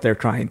 That's what they're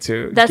trying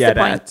to That's get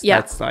the point. at.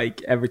 Yeah. That's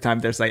like every time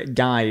there's like a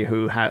guy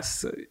who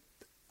has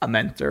a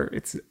mentor,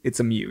 it's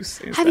a muse.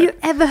 Instead. Have you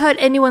ever heard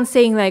anyone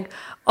saying like,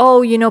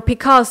 oh, you know,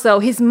 Picasso,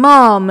 his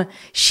mom,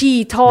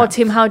 she taught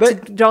him how to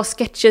draw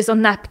sketches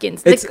on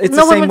napkins. It's no the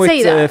one same would with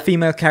say that.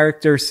 female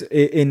characters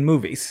in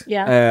movies.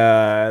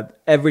 Yeah.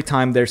 Every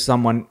time there's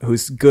someone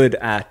who's good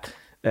at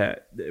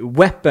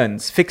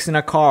weapons, fixing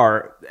a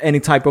car, any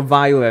type of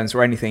violence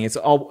or anything, it's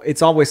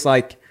always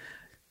like,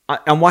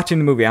 I'm watching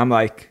the movie, I'm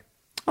like,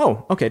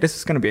 oh, okay, this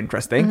is going to be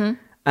interesting.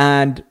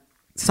 And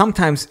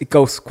sometimes it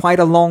goes quite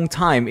a long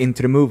time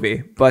into the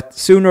movie, but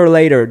sooner or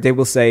later they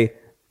will say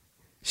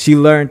she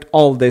learned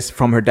all this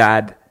from her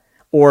dad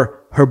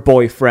or her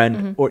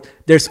boyfriend, or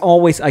there's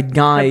always a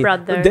guy. Her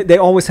brother. They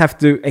always have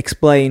to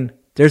explain,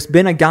 there's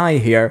been a guy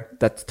here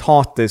that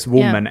taught this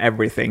woman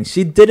everything.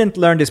 She didn't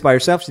learn this by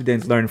herself. She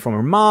didn't learn from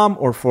her mom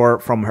or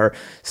from her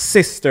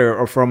sister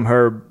or from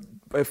her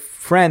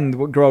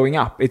friend growing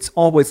up. It's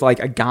always like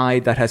a guy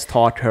that has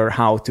taught her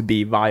how to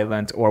be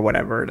violent or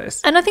whatever it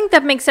is. And I think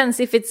that makes sense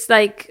if it's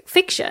like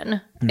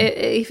fiction,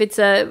 if it's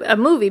a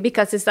movie,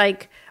 because it's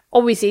like,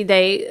 obviously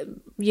they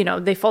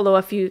follow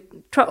a few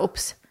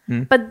tropes.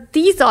 But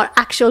these are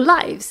actual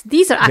lives.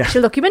 These are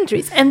actual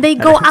documentaries. And they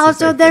go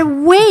out of their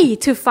way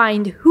to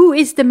find who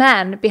is the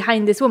man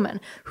behind this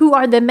woman. Who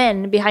are the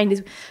men behind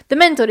this? The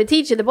mentor, the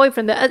teacher, the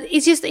boyfriend.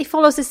 It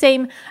follows the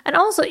same. And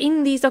also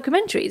in these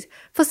documentaries,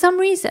 for some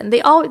reason,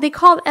 they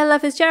call Ella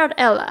Fitzgerald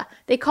Ella.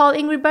 They call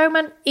Ingrid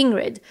Bergman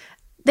Ingrid.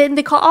 then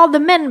they call all the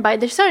men by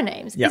their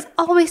surnames. Yeah. It's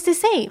always the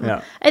same.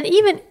 Yeah. And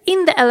even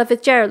in the Ella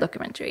Fitzgerald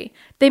documentary,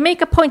 they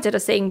make a point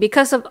of saying,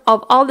 because of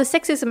all the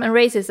sexism and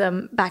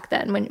racism back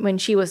then when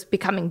she was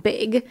becoming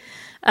big,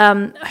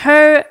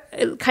 her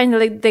kind of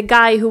like the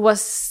guy who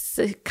was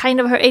kind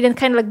of her agent,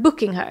 kind of like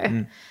booking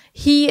her,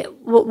 he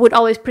would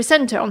always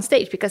present her on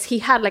stage because he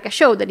had like a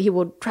show that he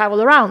would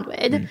travel around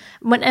with.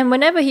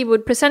 Whenever he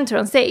would present her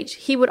on stage,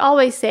 he would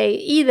always say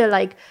either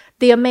like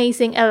the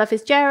amazing Ella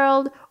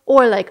Fitzgerald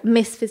or like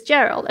Miss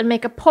Fitzgerald, and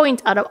make a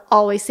point out of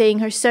always saying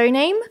her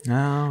surname.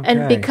 Oh, okay.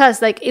 And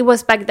because like it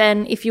was back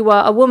then, if you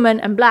were a woman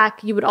and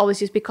black, you would always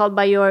just be called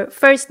by your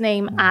first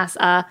name as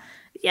a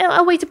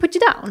way to put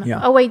you down,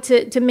 a way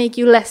to make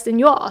you less than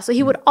you are. So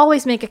he would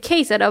always make a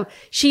case out of,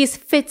 she's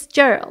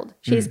Fitzgerald.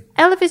 She's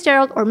Ella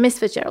Fitzgerald or Miss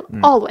Fitzgerald,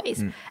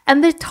 always.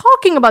 And they're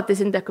talking about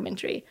this in the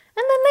documentary.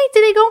 And then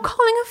later they go on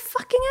calling her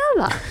fucking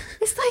Ella.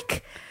 It's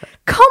like,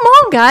 come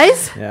on,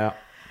 guys. Yeah.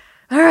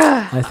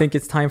 I think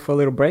it's time for a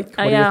little break.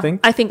 What do you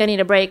think? I think I need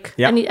a break.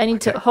 Yeah. I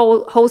need to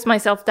hose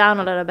myself down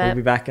a little bit. We'll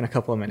be back in a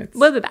couple of minutes.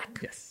 We'll be back.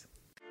 Yes.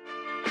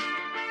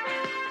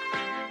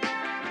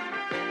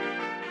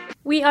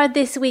 We are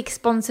this week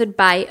sponsored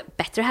by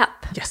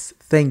BetterHelp. Yes,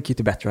 thank you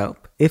to BetterHelp.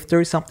 If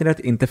there is something that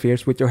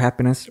interferes with your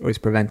happiness or is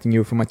preventing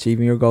you from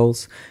achieving your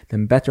goals,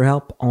 then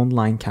BetterHelp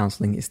Online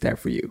Counseling is there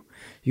for you.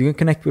 You can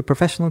connect with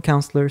professional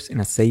counselors in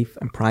a safe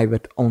and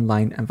private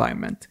online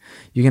environment.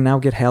 You can now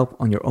get help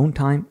on your own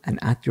time and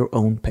at your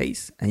own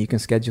pace. And you can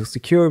schedule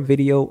secure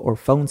video or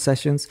phone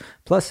sessions,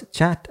 plus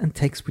chat and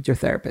text with your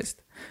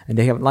therapist. And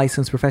they have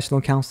licensed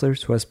professional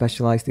counselors who are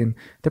specialized in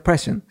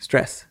depression,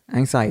 stress,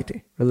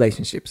 anxiety,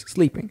 relationships,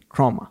 sleeping,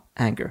 trauma,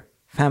 anger,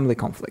 family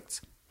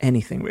conflicts,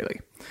 anything really.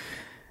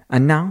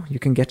 And now you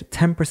can get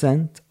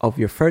 10% of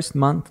your first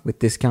month with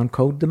discount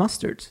code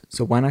TheMustards.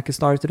 So why not get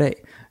started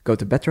today? Go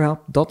to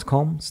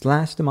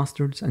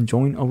betterhelp.com/TheMustards and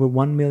join over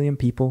 1 million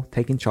people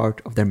taking charge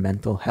of their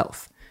mental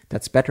health.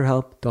 That's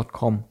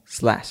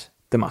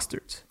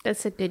betterhelp.com/TheMustards.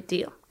 That's a good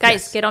deal.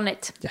 Guys, get on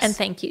it. Yes. And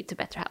thank you to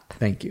BetterHelp.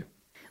 Thank you.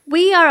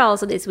 We are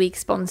also this week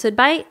sponsored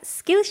by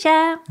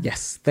Skillshare.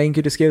 Yes, thank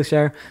you to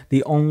Skillshare.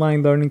 The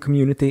online learning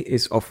community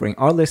is offering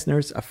our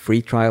listeners a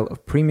free trial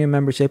of premium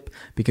membership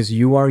because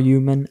you are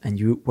human and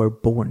you were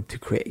born to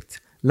create.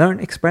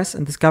 Learn, express,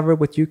 and discover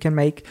what you can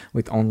make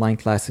with online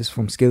classes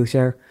from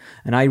Skillshare.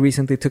 And I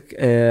recently took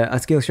a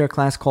Skillshare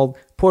class called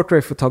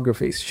Portrait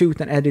Photography,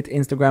 Shoot and Edit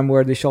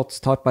Instagram-worthy shots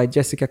taught by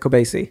Jessica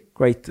Kobesi,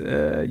 great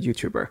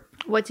YouTuber.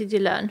 What did you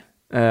learn?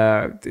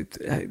 How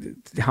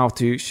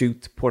to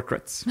shoot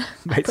portraits,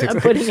 basically.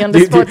 I'm putting you on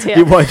the spot here.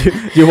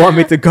 You want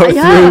me to go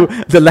through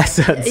the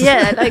lessons?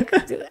 Yeah, like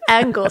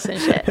angles and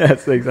shit.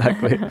 Yes,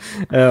 exactly.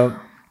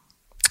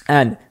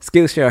 And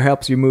Skillshare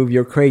helps you move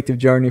your creative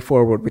journey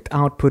forward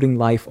without putting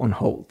life on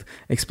hold.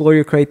 Explore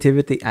your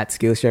creativity at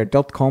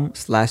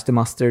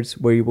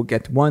Skillshare.com/TheMustards, where you will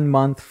get 1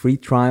 month free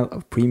trial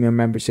of premium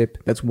membership.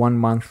 That's 1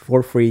 month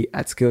for free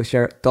at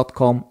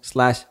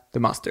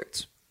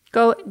Skillshare.com/TheMustards.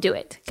 Go do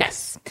it,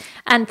 guys.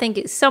 And thank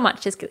you so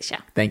much to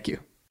Skillshare. Thank you.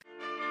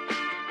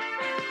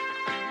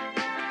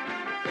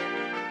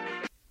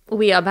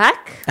 We are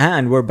back.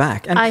 And we're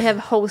back. And I have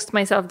hosed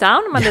myself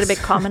down. I'm a little bit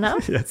calmer now.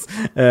 Yes.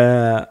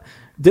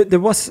 There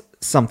was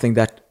something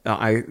that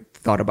I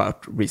thought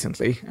about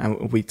recently,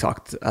 and we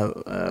talked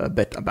a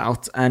bit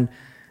about, and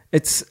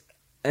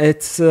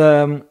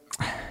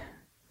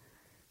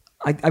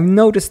I've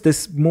noticed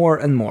this more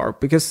and more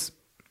because,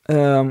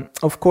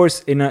 of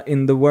course,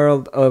 in the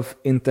world of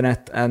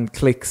internet and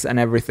clicks and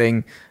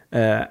everything,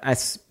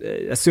 as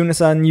soon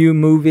as a new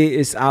movie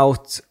is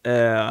out,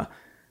 the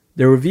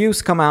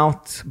reviews come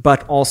out,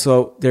 but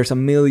also there's a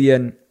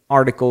million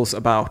articles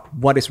about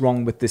what is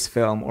wrong with this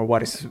film, or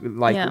what is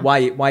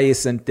why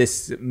isn't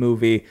this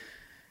movie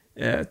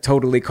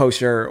totally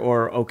kosher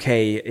or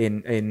okay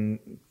in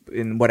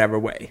whatever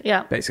way,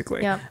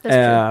 basically. Yeah, that's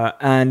true.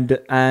 And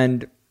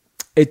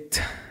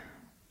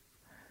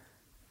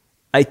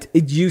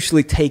it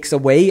usually takes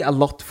away a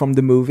lot from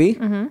the movie,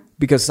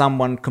 because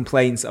someone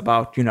complains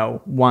about,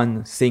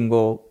 one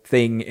single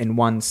thing in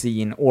one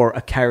scene or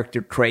a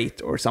character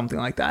trait or something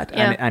like that.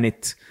 And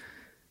it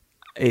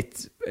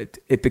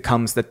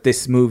becomes that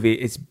this movie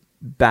is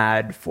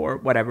bad for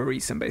whatever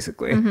reason,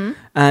 basically.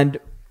 And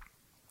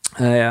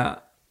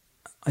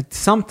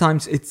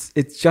sometimes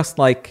it's just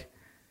like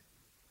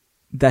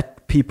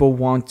that people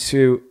want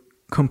to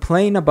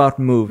complain about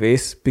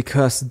movies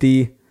because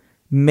the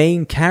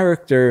main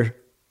character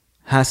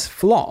has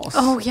flaws.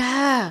 Oh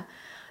yeah,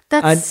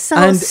 that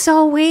sounds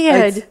so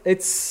weird.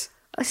 It's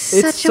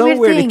such so a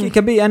weird thing. It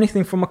can be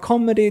anything from a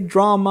comedy,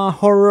 drama,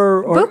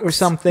 horror, or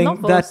something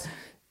novels. that.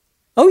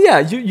 Oh yeah,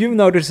 you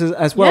notice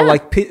as well,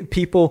 like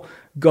people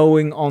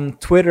going on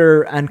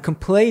Twitter and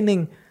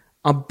complaining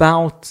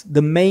about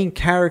the main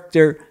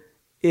character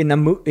in a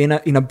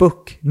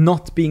book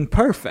not being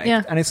perfect,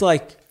 and it's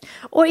like,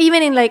 or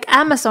even in like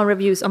Amazon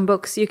reviews on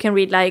books, you can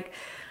read like,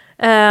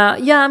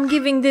 I'm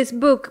giving this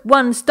book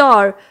 1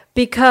 star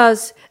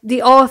because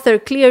the author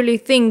clearly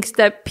thinks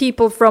that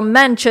people from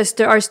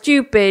Manchester are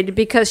stupid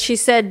because she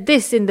said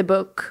this in the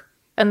book.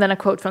 and then a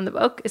quote from the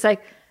book. It's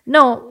like,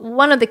 no,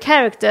 one of the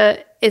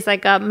character is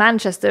like a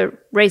Manchester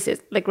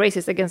racist, like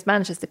racist against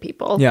Manchester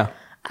people. Yeah.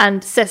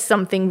 And says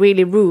something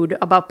really rude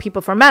about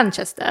people from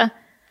Manchester.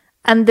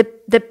 And the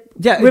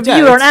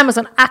reviewer on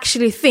Amazon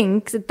actually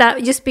thinks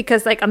that just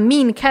because like a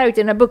mean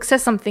character in a book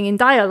says something in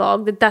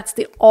dialogue, that's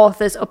the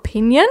author's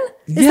opinion.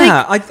 It's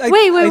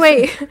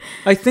wait.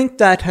 I think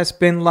that has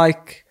been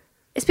like...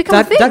 It's become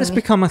a thing. That has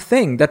become a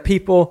thing, that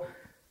people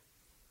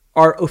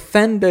are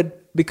offended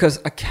because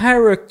a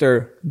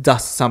character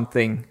does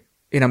something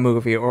in a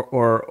movie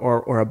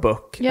or a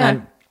book. Yeah.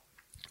 And,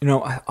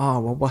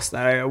 what was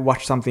that? I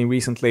watched something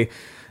recently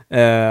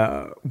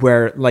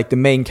where like the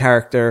main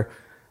character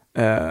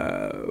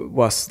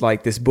was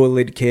like this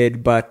bullied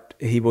kid, but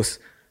he was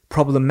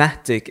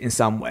problematic in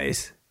some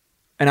ways.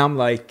 And I'm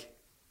like,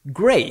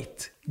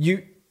 great.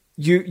 You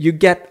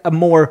get a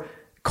more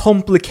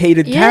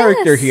complicated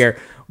character here.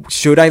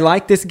 Should I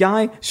like this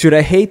guy? Should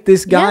I hate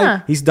this guy?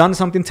 Yeah. He's done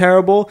something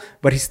terrible,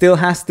 but he still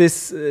has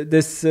this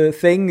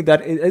thing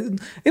that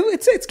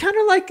it's kind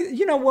of like,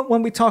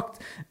 when we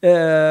talked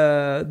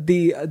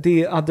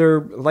the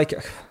other like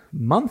a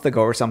month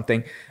ago or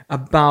something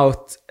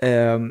about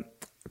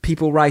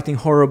people writing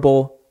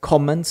horrible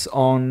comments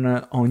on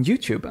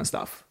YouTube and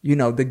stuff.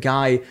 The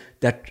guy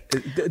that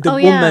the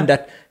woman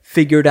that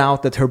figured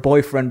out that her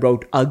boyfriend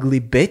wrote ugly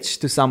bitch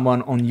to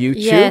someone on YouTube.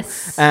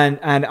 Yes. And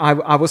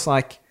I was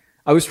like,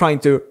 I was trying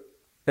to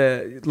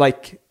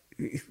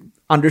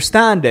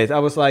understand it. I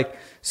was like,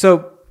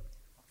 so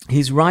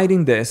he's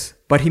writing this,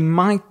 but he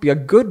might be a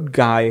good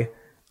guy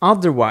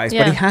otherwise.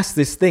 But he has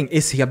this thing.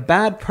 Is he a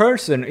bad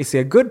person? Is he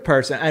a good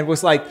person? And it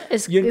was like,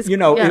 it's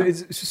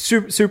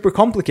super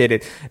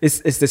complicated.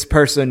 Is this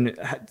person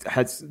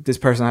has this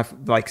person have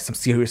like some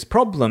serious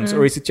problems,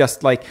 or is it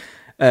just like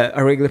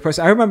a regular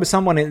person? I remember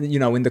someone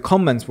in the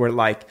comments were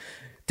like,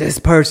 this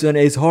person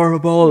is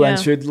horrible and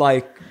should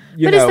like.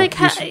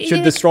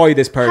 Should destroy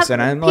this person.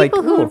 And I'm like,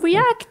 people who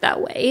react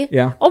that way.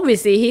 Yeah.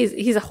 Obviously,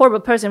 he's a horrible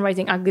person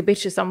writing ugly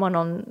bitch to someone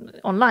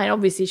online.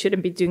 Obviously, he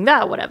shouldn't be doing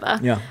that or whatever.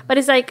 Yeah. But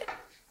it's like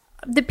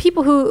the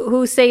people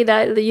who say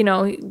that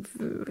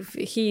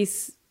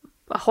he's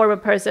a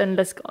horrible person,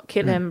 let's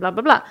kill him, blah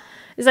blah blah.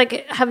 It's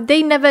like, have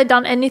they never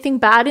done anything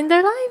bad in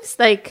their lives?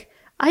 Like,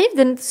 I've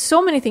done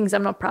so many things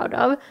I'm not proud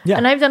of,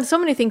 and I've done so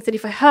many things that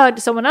if I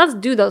heard someone else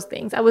do those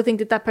things, I would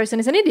think that person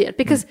is an idiot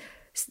because.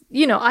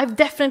 I've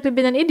definitely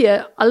been an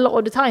idiot a lot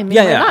of the time in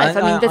my life.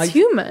 I mean, that's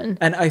human.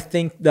 And I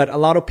think that a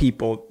lot of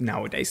people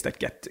nowadays that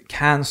get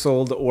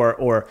cancelled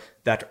or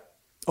that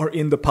are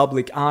in the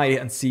public eye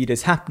and see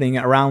this happening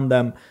around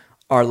them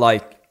are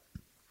like,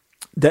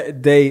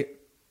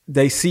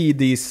 they see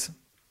these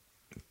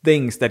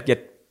things that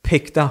get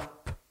picked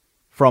up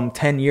from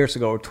 10 years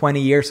ago or 20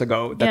 years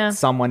ago that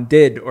someone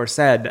did or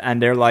said,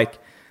 and they're like,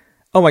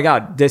 oh my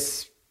God,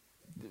 this,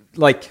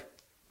 like...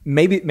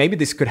 Maybe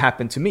this could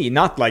happen to me.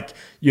 Not like,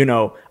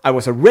 I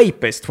was a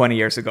rapist 20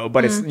 years ago,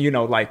 but it's,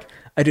 like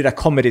I did a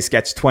comedy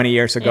sketch 20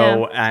 years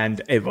ago and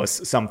it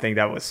was something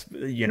that was,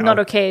 not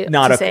okay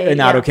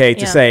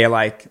to say,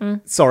 like,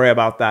 sorry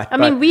about that. I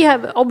mean, we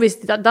have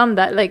obviously done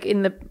that, like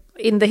in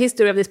the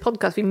history of this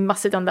podcast, we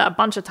must have done that a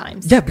bunch of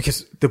times. Yeah,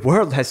 because the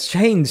world has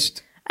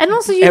changed. And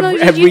also,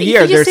 every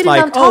year you there's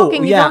like,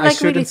 talking, you don't I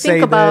shouldn't really say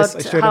think about this,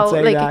 I shouldn't how,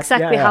 say like, that.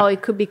 exactly how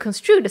it could be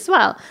construed as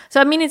well.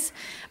 So I mean,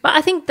 but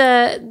I think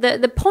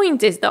the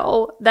point is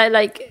though that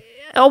like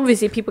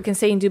obviously people can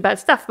say and do bad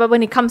stuff, but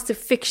when it comes to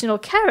fictional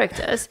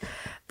characters,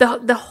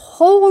 the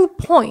whole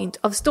point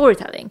of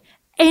storytelling,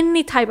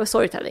 any type of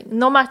storytelling,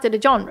 no matter the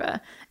genre,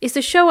 is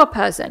to show a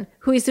person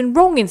who is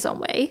wrong in some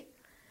way,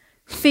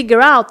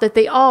 figure out that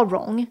they are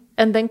wrong,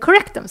 and then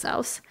correct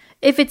themselves.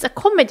 If it's a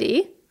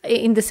comedy,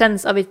 in the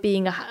sense of it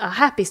being a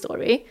happy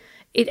story,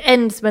 it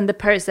ends when the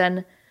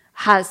person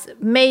has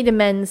made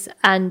amends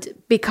and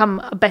become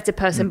a better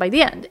person by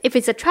the end. If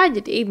it's a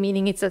tragedy,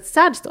 meaning it's a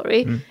sad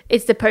story,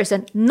 it's the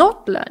person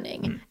not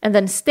learning and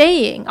then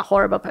staying a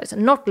horrible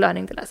person, not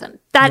learning the lesson.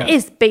 That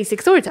is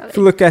basic storytelling. If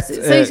you look at, so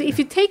if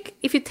you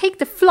take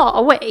the flaw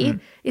away,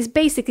 it's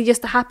basically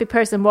just a happy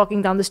person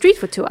walking down the street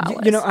for 2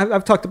 hours.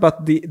 I've talked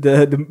about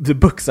the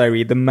books I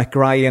read, the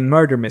McRyan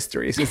murder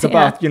mysteries. It's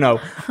about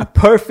a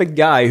perfect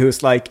guy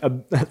who's like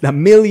a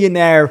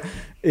millionaire,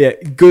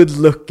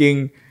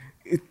 good-looking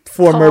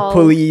former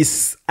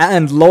police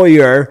and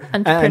lawyer,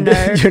 and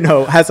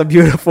has a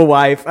beautiful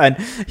wife, and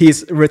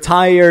he's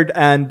retired,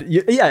 and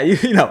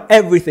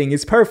everything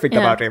is perfect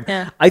about him.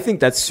 I think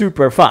that's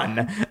super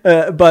fun,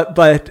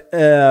 but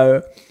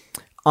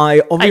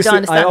I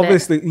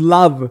obviously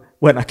love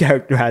when a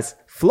character has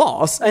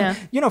flaws, and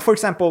for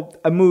example,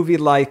 a movie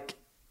like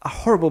a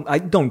horrible, I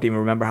don't even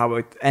remember how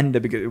it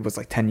ended because it was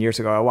like 10 years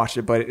ago I watched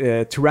it, but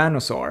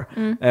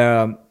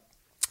Tyrannosaur,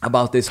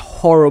 about this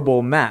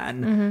horrible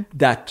man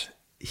that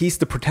he's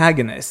the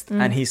protagonist,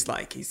 and he's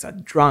a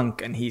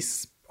drunk, and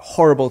he's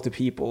horrible to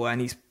people,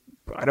 and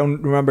I don't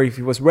remember if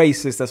he was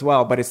racist as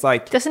well, but it's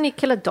like... Doesn't he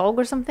kill a dog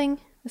or something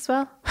as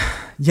well?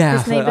 Yeah.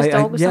 His neighbor's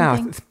dog or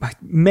something?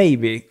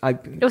 Maybe.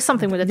 It was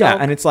something with a dog.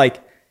 Yeah, and it's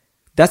like,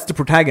 that's the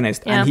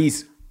protagonist, and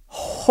he's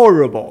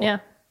horrible. Yeah.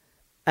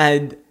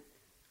 And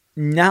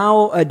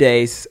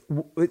nowadays,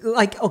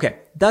 like, okay,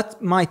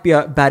 that might be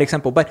a bad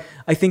example, but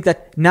I think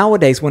that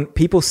nowadays when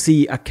people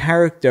see a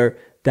character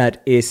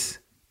that is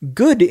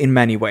good in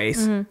many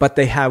ways, but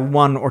they have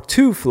one or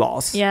two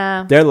flaws,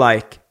 they're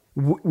like,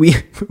 we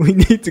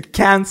need to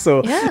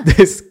cancel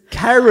this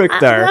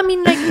character. I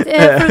mean, like,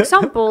 for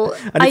example,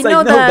 and it's I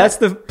know no, that's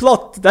the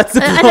plot. That's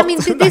the plot. And I mean,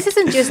 this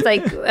isn't just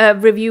like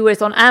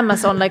reviewers on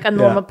Amazon, like a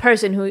normal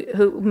person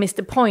who missed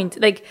the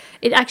point. Like,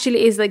 it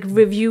actually is like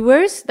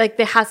reviewers, like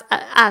they has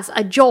as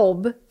a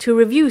job to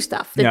review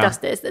stuff that does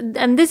this.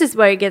 And this is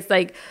where it gets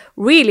like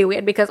really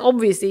weird, because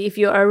obviously if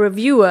you're a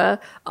reviewer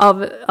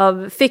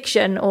of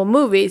fiction or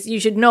movies, you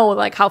should know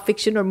like how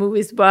fiction or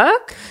movies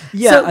work.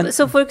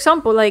 So for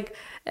example, like,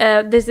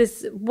 there's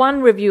this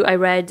one review I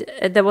read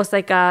that was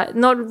like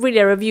not really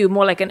a review,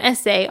 more like an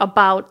essay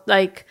about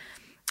like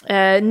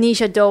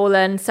Nisha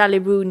Dolan, Sally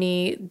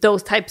Rooney,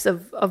 those types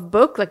of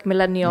book, like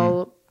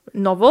millennial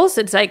novels.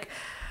 It's like,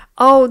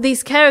 oh,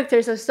 these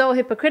characters are so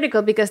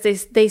hypocritical because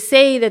they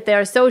say that they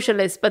are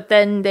socialists, but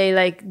then they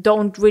like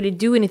don't really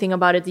do anything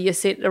about it. They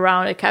just sit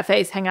around at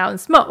cafes, hang out and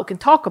smoke and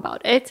talk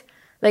about it.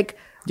 Like,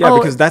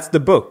 because that's the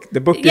book. The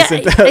book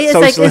isn't a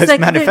socialist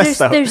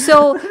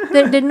manifesto.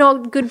 They're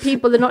not good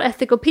people. They're not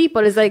ethical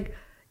people. It's like,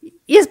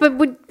 yes, but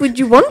would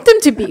you want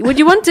them to be? Would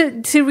you want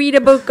to read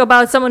a book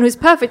about someone who's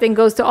perfect and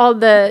goes to all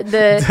the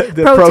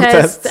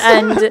protests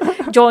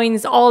and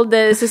joins all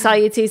the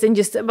societies and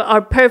just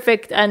are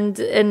perfect and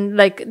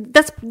like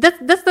that's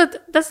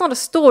not a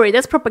story.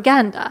 That's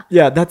propaganda.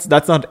 Yeah, that's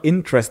not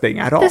interesting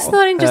at all. That's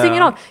not interesting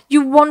at all.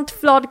 You want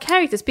flawed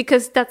characters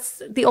because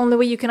that's the only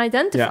way you can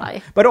identify.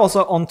 Yeah. But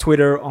also on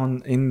Twitter,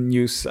 in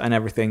news and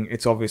everything,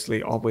 it's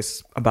obviously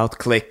always about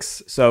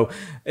clicks. So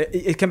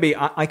it can be.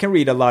 I can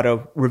read a lot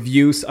of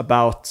reviews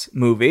about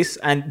movies,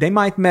 and they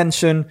might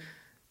mention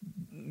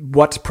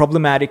what's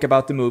problematic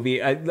about the movie,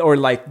 or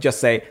like just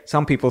say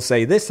some people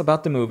say this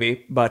about the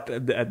movie, but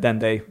then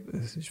they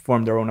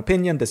form their own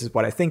opinion. This is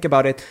what I think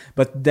about it.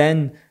 But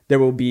then there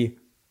will be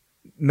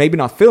maybe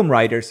not film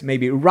writers,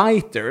 maybe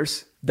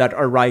writers that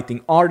are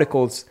writing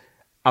articles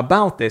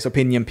about this,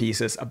 opinion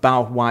pieces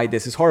about why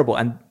this is horrible,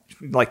 and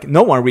like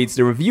no one reads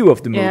the review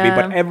of the movie,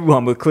 but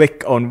everyone will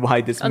click on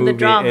why this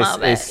movie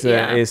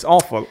is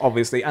awful,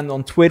 obviously. And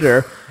on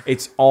Twitter,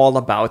 it's all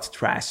about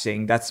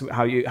trashing. That's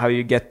how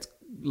you get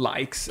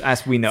likes,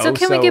 as we know. So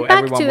can we get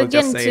back to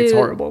again to it's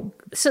horrible.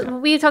 So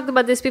we talked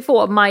about this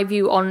before. My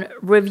view on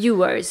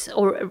reviewers,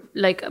 or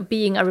like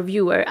being a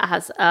reviewer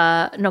as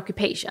an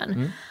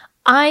occupation.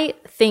 I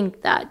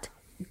think that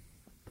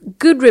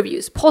good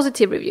reviews,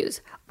 positive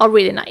reviews, are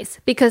really nice,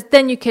 because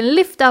then you can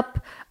lift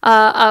up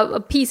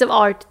a piece of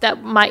art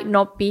that might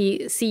not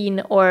be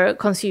seen or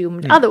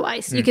consumed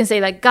otherwise. You can say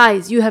like,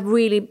 guys, you have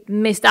really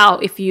missed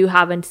out if you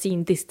haven't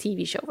seen this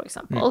TV show, for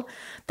example.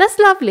 That's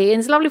lovely, and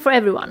it's lovely for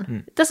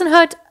everyone. It doesn't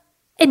hurt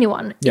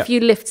anyone if you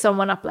lift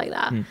someone up like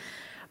that.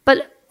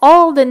 But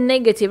all the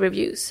negative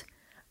reviews,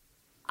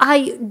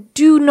 I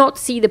do not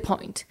see the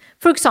point.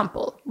 For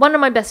example, one of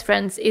my best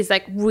friends is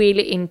like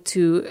really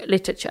into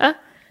literature.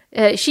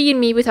 She and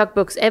me, we talk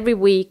books every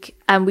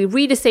week, and we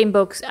read the same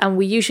books, and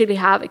we usually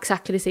have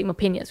exactly the same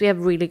opinions. We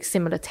have really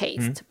similar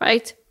taste,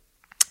 right?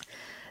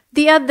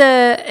 The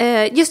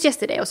other, just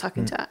yesterday I was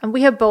talking to her, and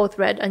we have both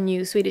read a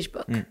new Swedish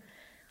book.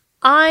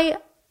 I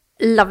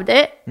loved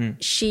it.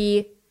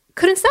 She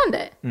couldn't stand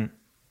it.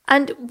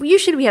 And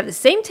usually we have the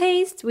same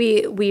taste.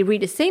 We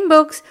read the same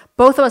books.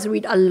 Both of us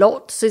read a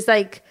lot. So it's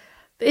like,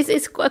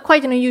 it's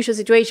quite an unusual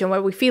situation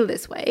where we feel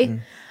this way.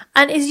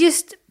 And it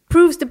just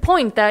proves the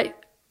point that,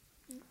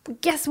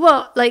 guess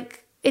what?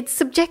 Like, it's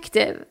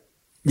subjective.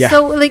 Yeah.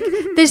 So, like,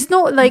 there's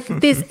no, like,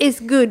 this is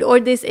good or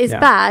this is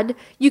bad.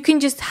 You can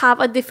just have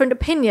a different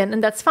opinion,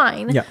 and that's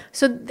fine. Yeah.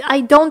 So,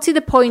 I don't see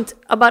the point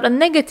about a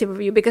negative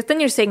review, because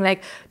then you're saying,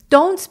 like,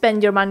 don't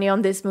spend your money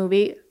on this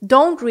movie.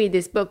 Don't read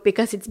this book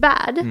because it's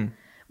bad,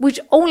 which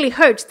only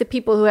hurts the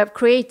people who have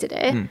created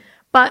it.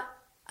 But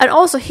and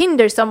also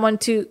hinders someone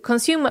to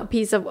consume a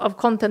piece of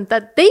content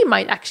that they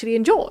might actually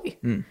enjoy.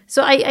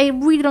 So, I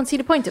really don't see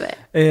the point of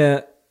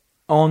it.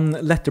 On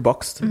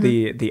Letterboxd,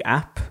 the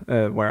app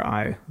where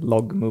I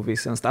log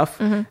movies and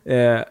stuff,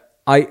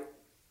 I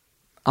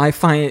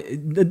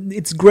find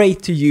it's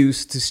great to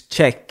use to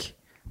check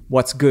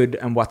what's good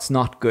and what's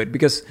not good,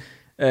 because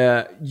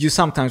you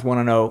sometimes want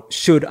to know,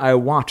 should I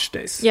watch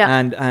this? Yeah.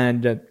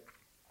 And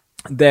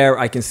there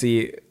I can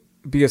see,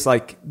 because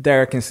like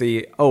there I can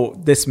see, oh,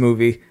 this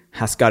movie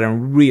has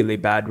gotten really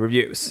bad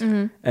reviews.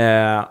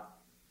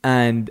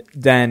 And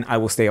then I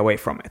will stay away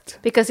from it.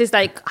 Because it's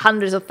like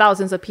hundreds of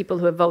thousands of people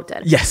who have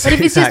voted. Yes, but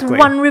if it's just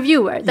one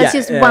reviewer, that's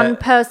just one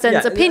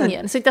person's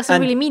opinion. So it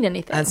doesn't really mean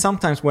anything. And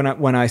sometimes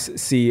when I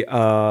see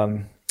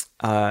a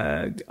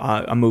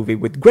movie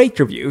with great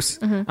reviews,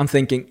 I'm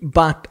thinking,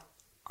 but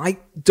I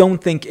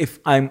don't think if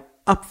I'm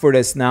up for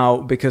this now,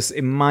 because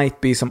it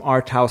might be some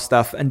art house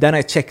stuff. And then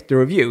I check the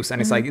reviews, and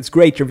it's like, it's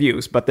great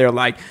reviews, but they're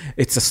like,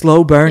 it's a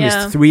slow burn,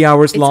 it's 3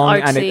 hours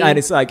long, and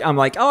it's like, I'm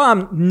like, oh,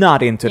 I'm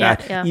not into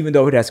that, even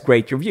though it has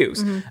great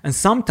reviews. And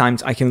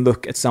sometimes I can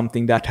look at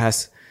something that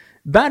has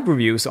bad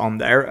reviews on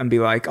there and be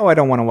like, oh, I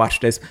don't want to watch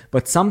this.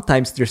 But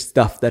sometimes there's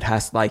stuff that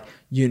has like,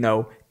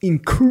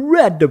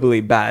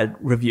 incredibly bad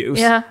reviews.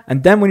 Yeah.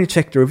 And then when you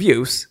check the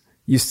reviews,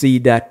 you see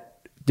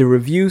that the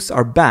reviews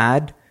are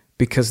bad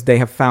because they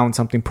have found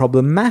something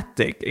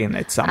problematic in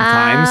it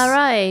sometimes.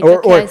 Right.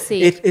 Or I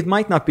see. It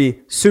might not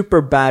be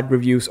super bad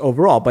reviews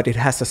overall, but it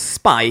has a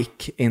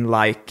spike in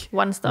like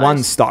 1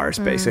 stars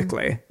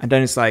basically. And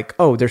then it's like,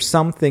 oh, there's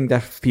something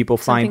that people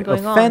find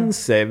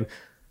offensive.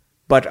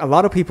 But a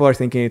lot of people are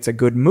thinking it's a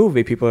good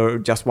movie. People are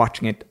just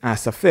watching it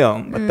as a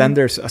film. But then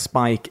there's a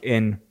spike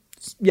in,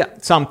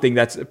 something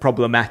that's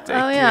problematic,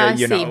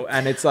 know.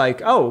 And it's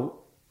like, oh,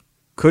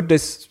 could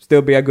this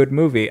still be a good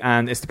movie?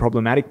 And is the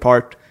problematic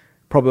part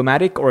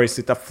problematic, or is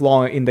it a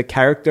flaw in the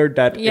character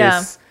that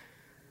is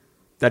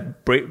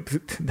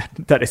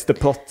that is the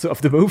plot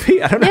of the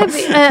movie? I don't know.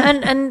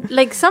 And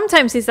like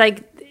sometimes it's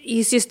like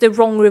he's just the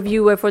wrong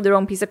reviewer for the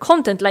wrong piece of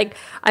content. Like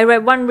I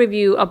read one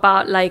review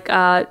about like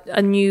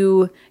a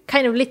new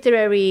kind of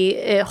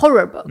literary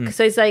horror book.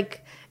 So it's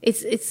like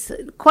it's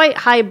quite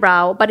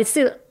highbrow, but it's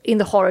still in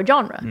the horror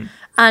genre.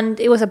 And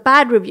it was a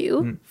bad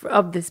review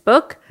of this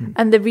book,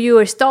 and the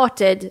reviewer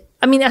started,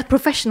 a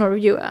professional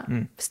reviewer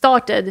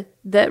started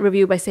the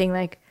review by saying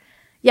like,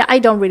 yeah, I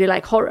don't really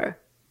like horror.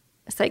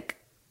 It's like,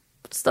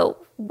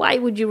 so why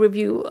would you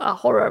review a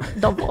horror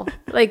novel?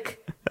 Like,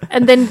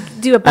 and then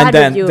do a bad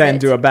review. Then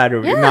do a bad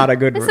review, not a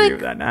good review.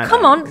 Like, then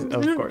come on,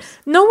 of course.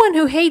 No one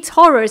who hates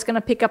horror is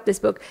gonna pick up this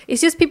book.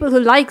 It's just people who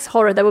likes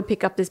horror that will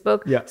pick up this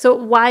book. Yeah. So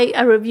why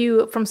a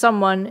review from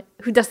someone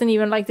who doesn't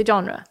even like the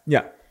genre?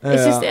 Yeah.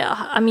 It's just,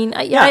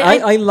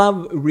 I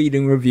love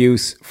reading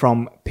reviews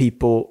from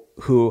people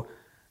who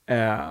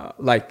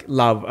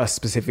love a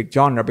specific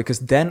genre, because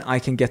then I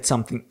can get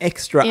something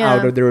extra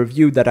out of the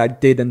review that I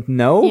didn't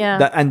know,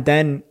 and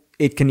then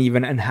it can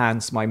even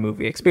enhance my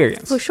movie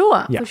experience. For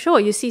sure.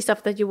 You see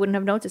stuff that you wouldn't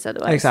have noticed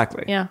otherwise.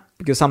 Exactly. Yeah.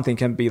 Because something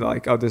can be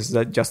like, oh, this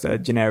is just a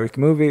generic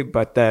movie,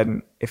 but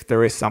then if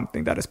there is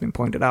something that has been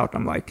pointed out,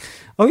 I'm like,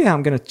 oh yeah,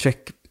 I'm gonna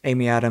check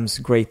Amy Adams'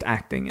 great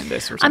acting in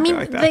this or something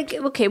like that.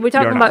 Okay, we're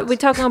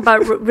talking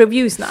about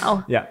reviews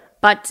now. Yeah.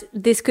 But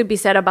this could be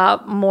said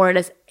about more or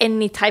less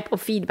any type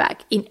of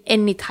feedback in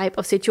any type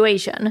of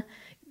situation.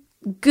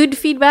 Good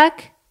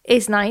feedback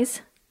is nice.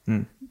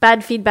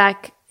 Bad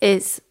feedback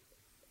is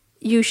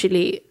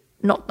usually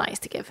not nice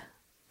to give.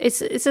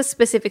 It's a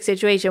specific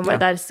situation where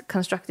that is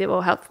constructive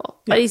or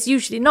helpful, but it's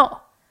usually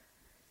not.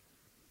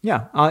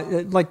 Yeah,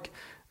 like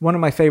one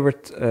of my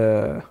favorite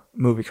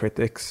movie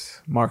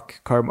critics,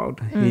 Mark Kermode.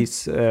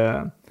 He's,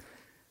 has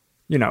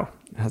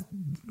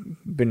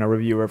been a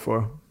reviewer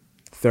for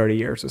 30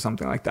 years or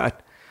something like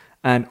that.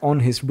 And on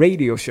his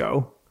radio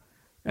show,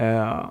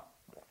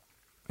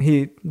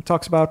 he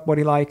talks about what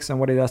he likes and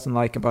what he doesn't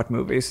like about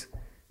movies.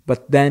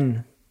 But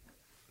then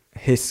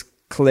his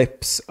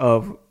clips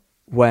of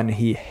when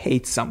he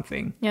hates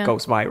something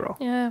goes viral.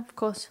 Yeah, of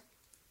course.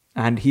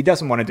 And he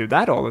doesn't want to do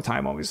that all the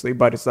time, obviously.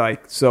 But it's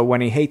like, so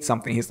when he hates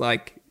something, he's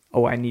like,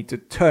 oh, I need to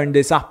turn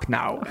this up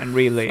now and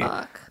really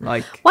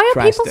like. Why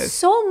are people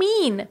so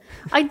mean?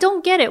 I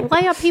don't get it.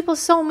 Why are people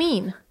so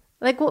mean?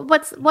 Like,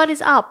 what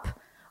is up?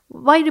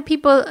 Why do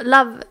people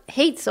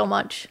hate so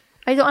much?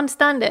 I don't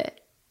understand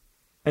it.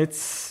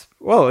 It's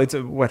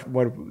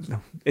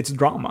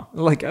drama.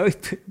 Like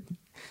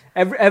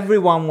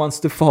everyone wants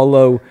to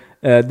follow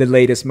the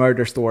latest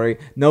murder story.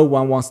 No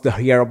one wants to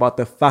hear about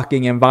the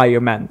fucking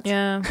environment.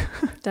 Yeah,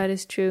 that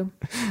is true.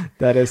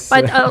 That is.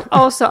 But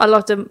also, a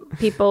lot of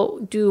people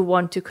do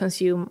want to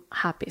consume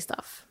happy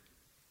stuff.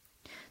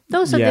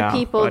 Those are the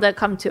people that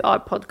come to our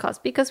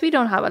podcast because we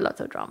don't have a lot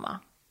of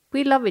drama.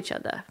 We love each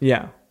other.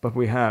 Yeah, but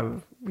we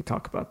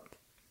talk about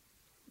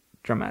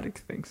dramatic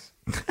things.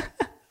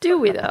 Do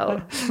we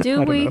though?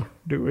 Do we?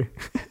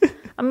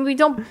 I mean, we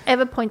don't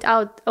ever point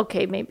out,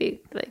 okay,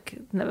 maybe, like,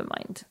 never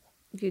mind.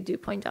 You do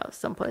point out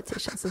some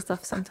politicians and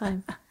stuff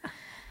sometimes.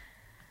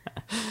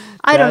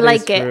 I don't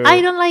like it. I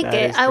don't like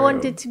it. I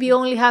want it to be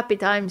only happy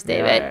times,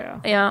 David.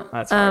 Yeah.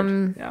 That's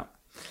hard.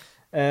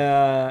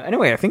 Yeah.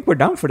 Anyway, I think we're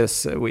done for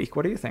this week.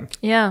 What do you think?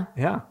 Yeah.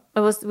 Yeah.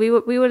 We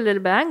were a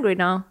little bit angry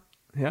now.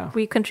 Yeah.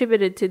 We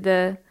contributed to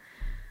the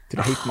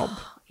hate mob.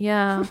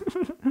 Yeah.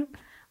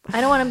 I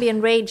don't want to be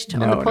enraged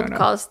on the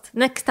podcast.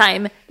 No. Next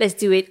time, let's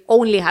do it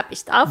only happy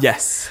stuff.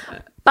 Yes.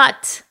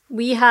 But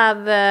we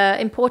have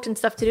important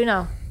stuff to do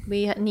now.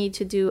 We need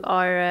to do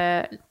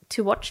our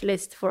to-watch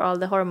list for all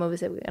the horror movies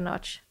that we're going to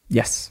watch.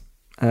 Yes.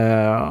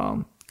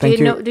 Do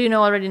you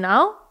know already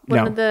now?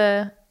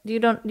 No. You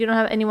don't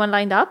have anyone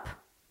lined up?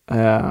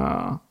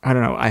 I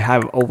don't know. I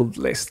have old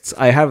lists.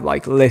 I have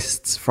like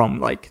lists from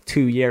like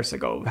 2 years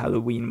ago of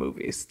Halloween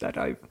movies that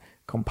I've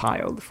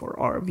compiled for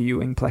our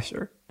viewing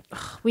pleasure.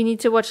 We need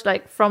to watch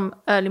like from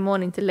early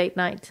morning to late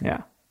night.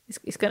 Yeah.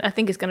 I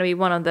think it's going to be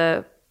one of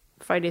the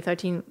Friday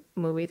 13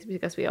 movies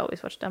because we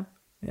always watch them.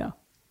 Yeah.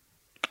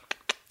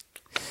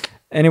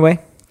 Anyway,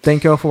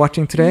 thank you all for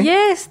watching today.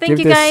 Yes, thank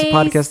you guys. Give this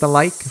podcast a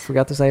like. I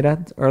forgot to say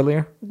that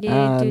earlier.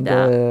 Yeah, do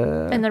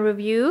that. And a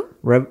review.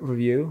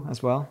 Review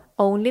as well.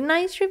 Only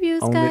nice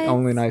reviews, guys.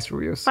 Only nice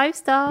reviews. 5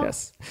 stars.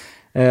 Yes.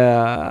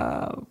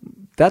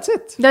 That's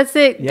it. That's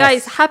it. Yes.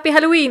 Guys, happy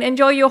Halloween.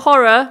 Enjoy your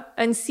horror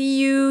and see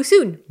you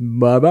soon.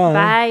 Bye-bye.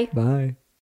 Bye. Bye.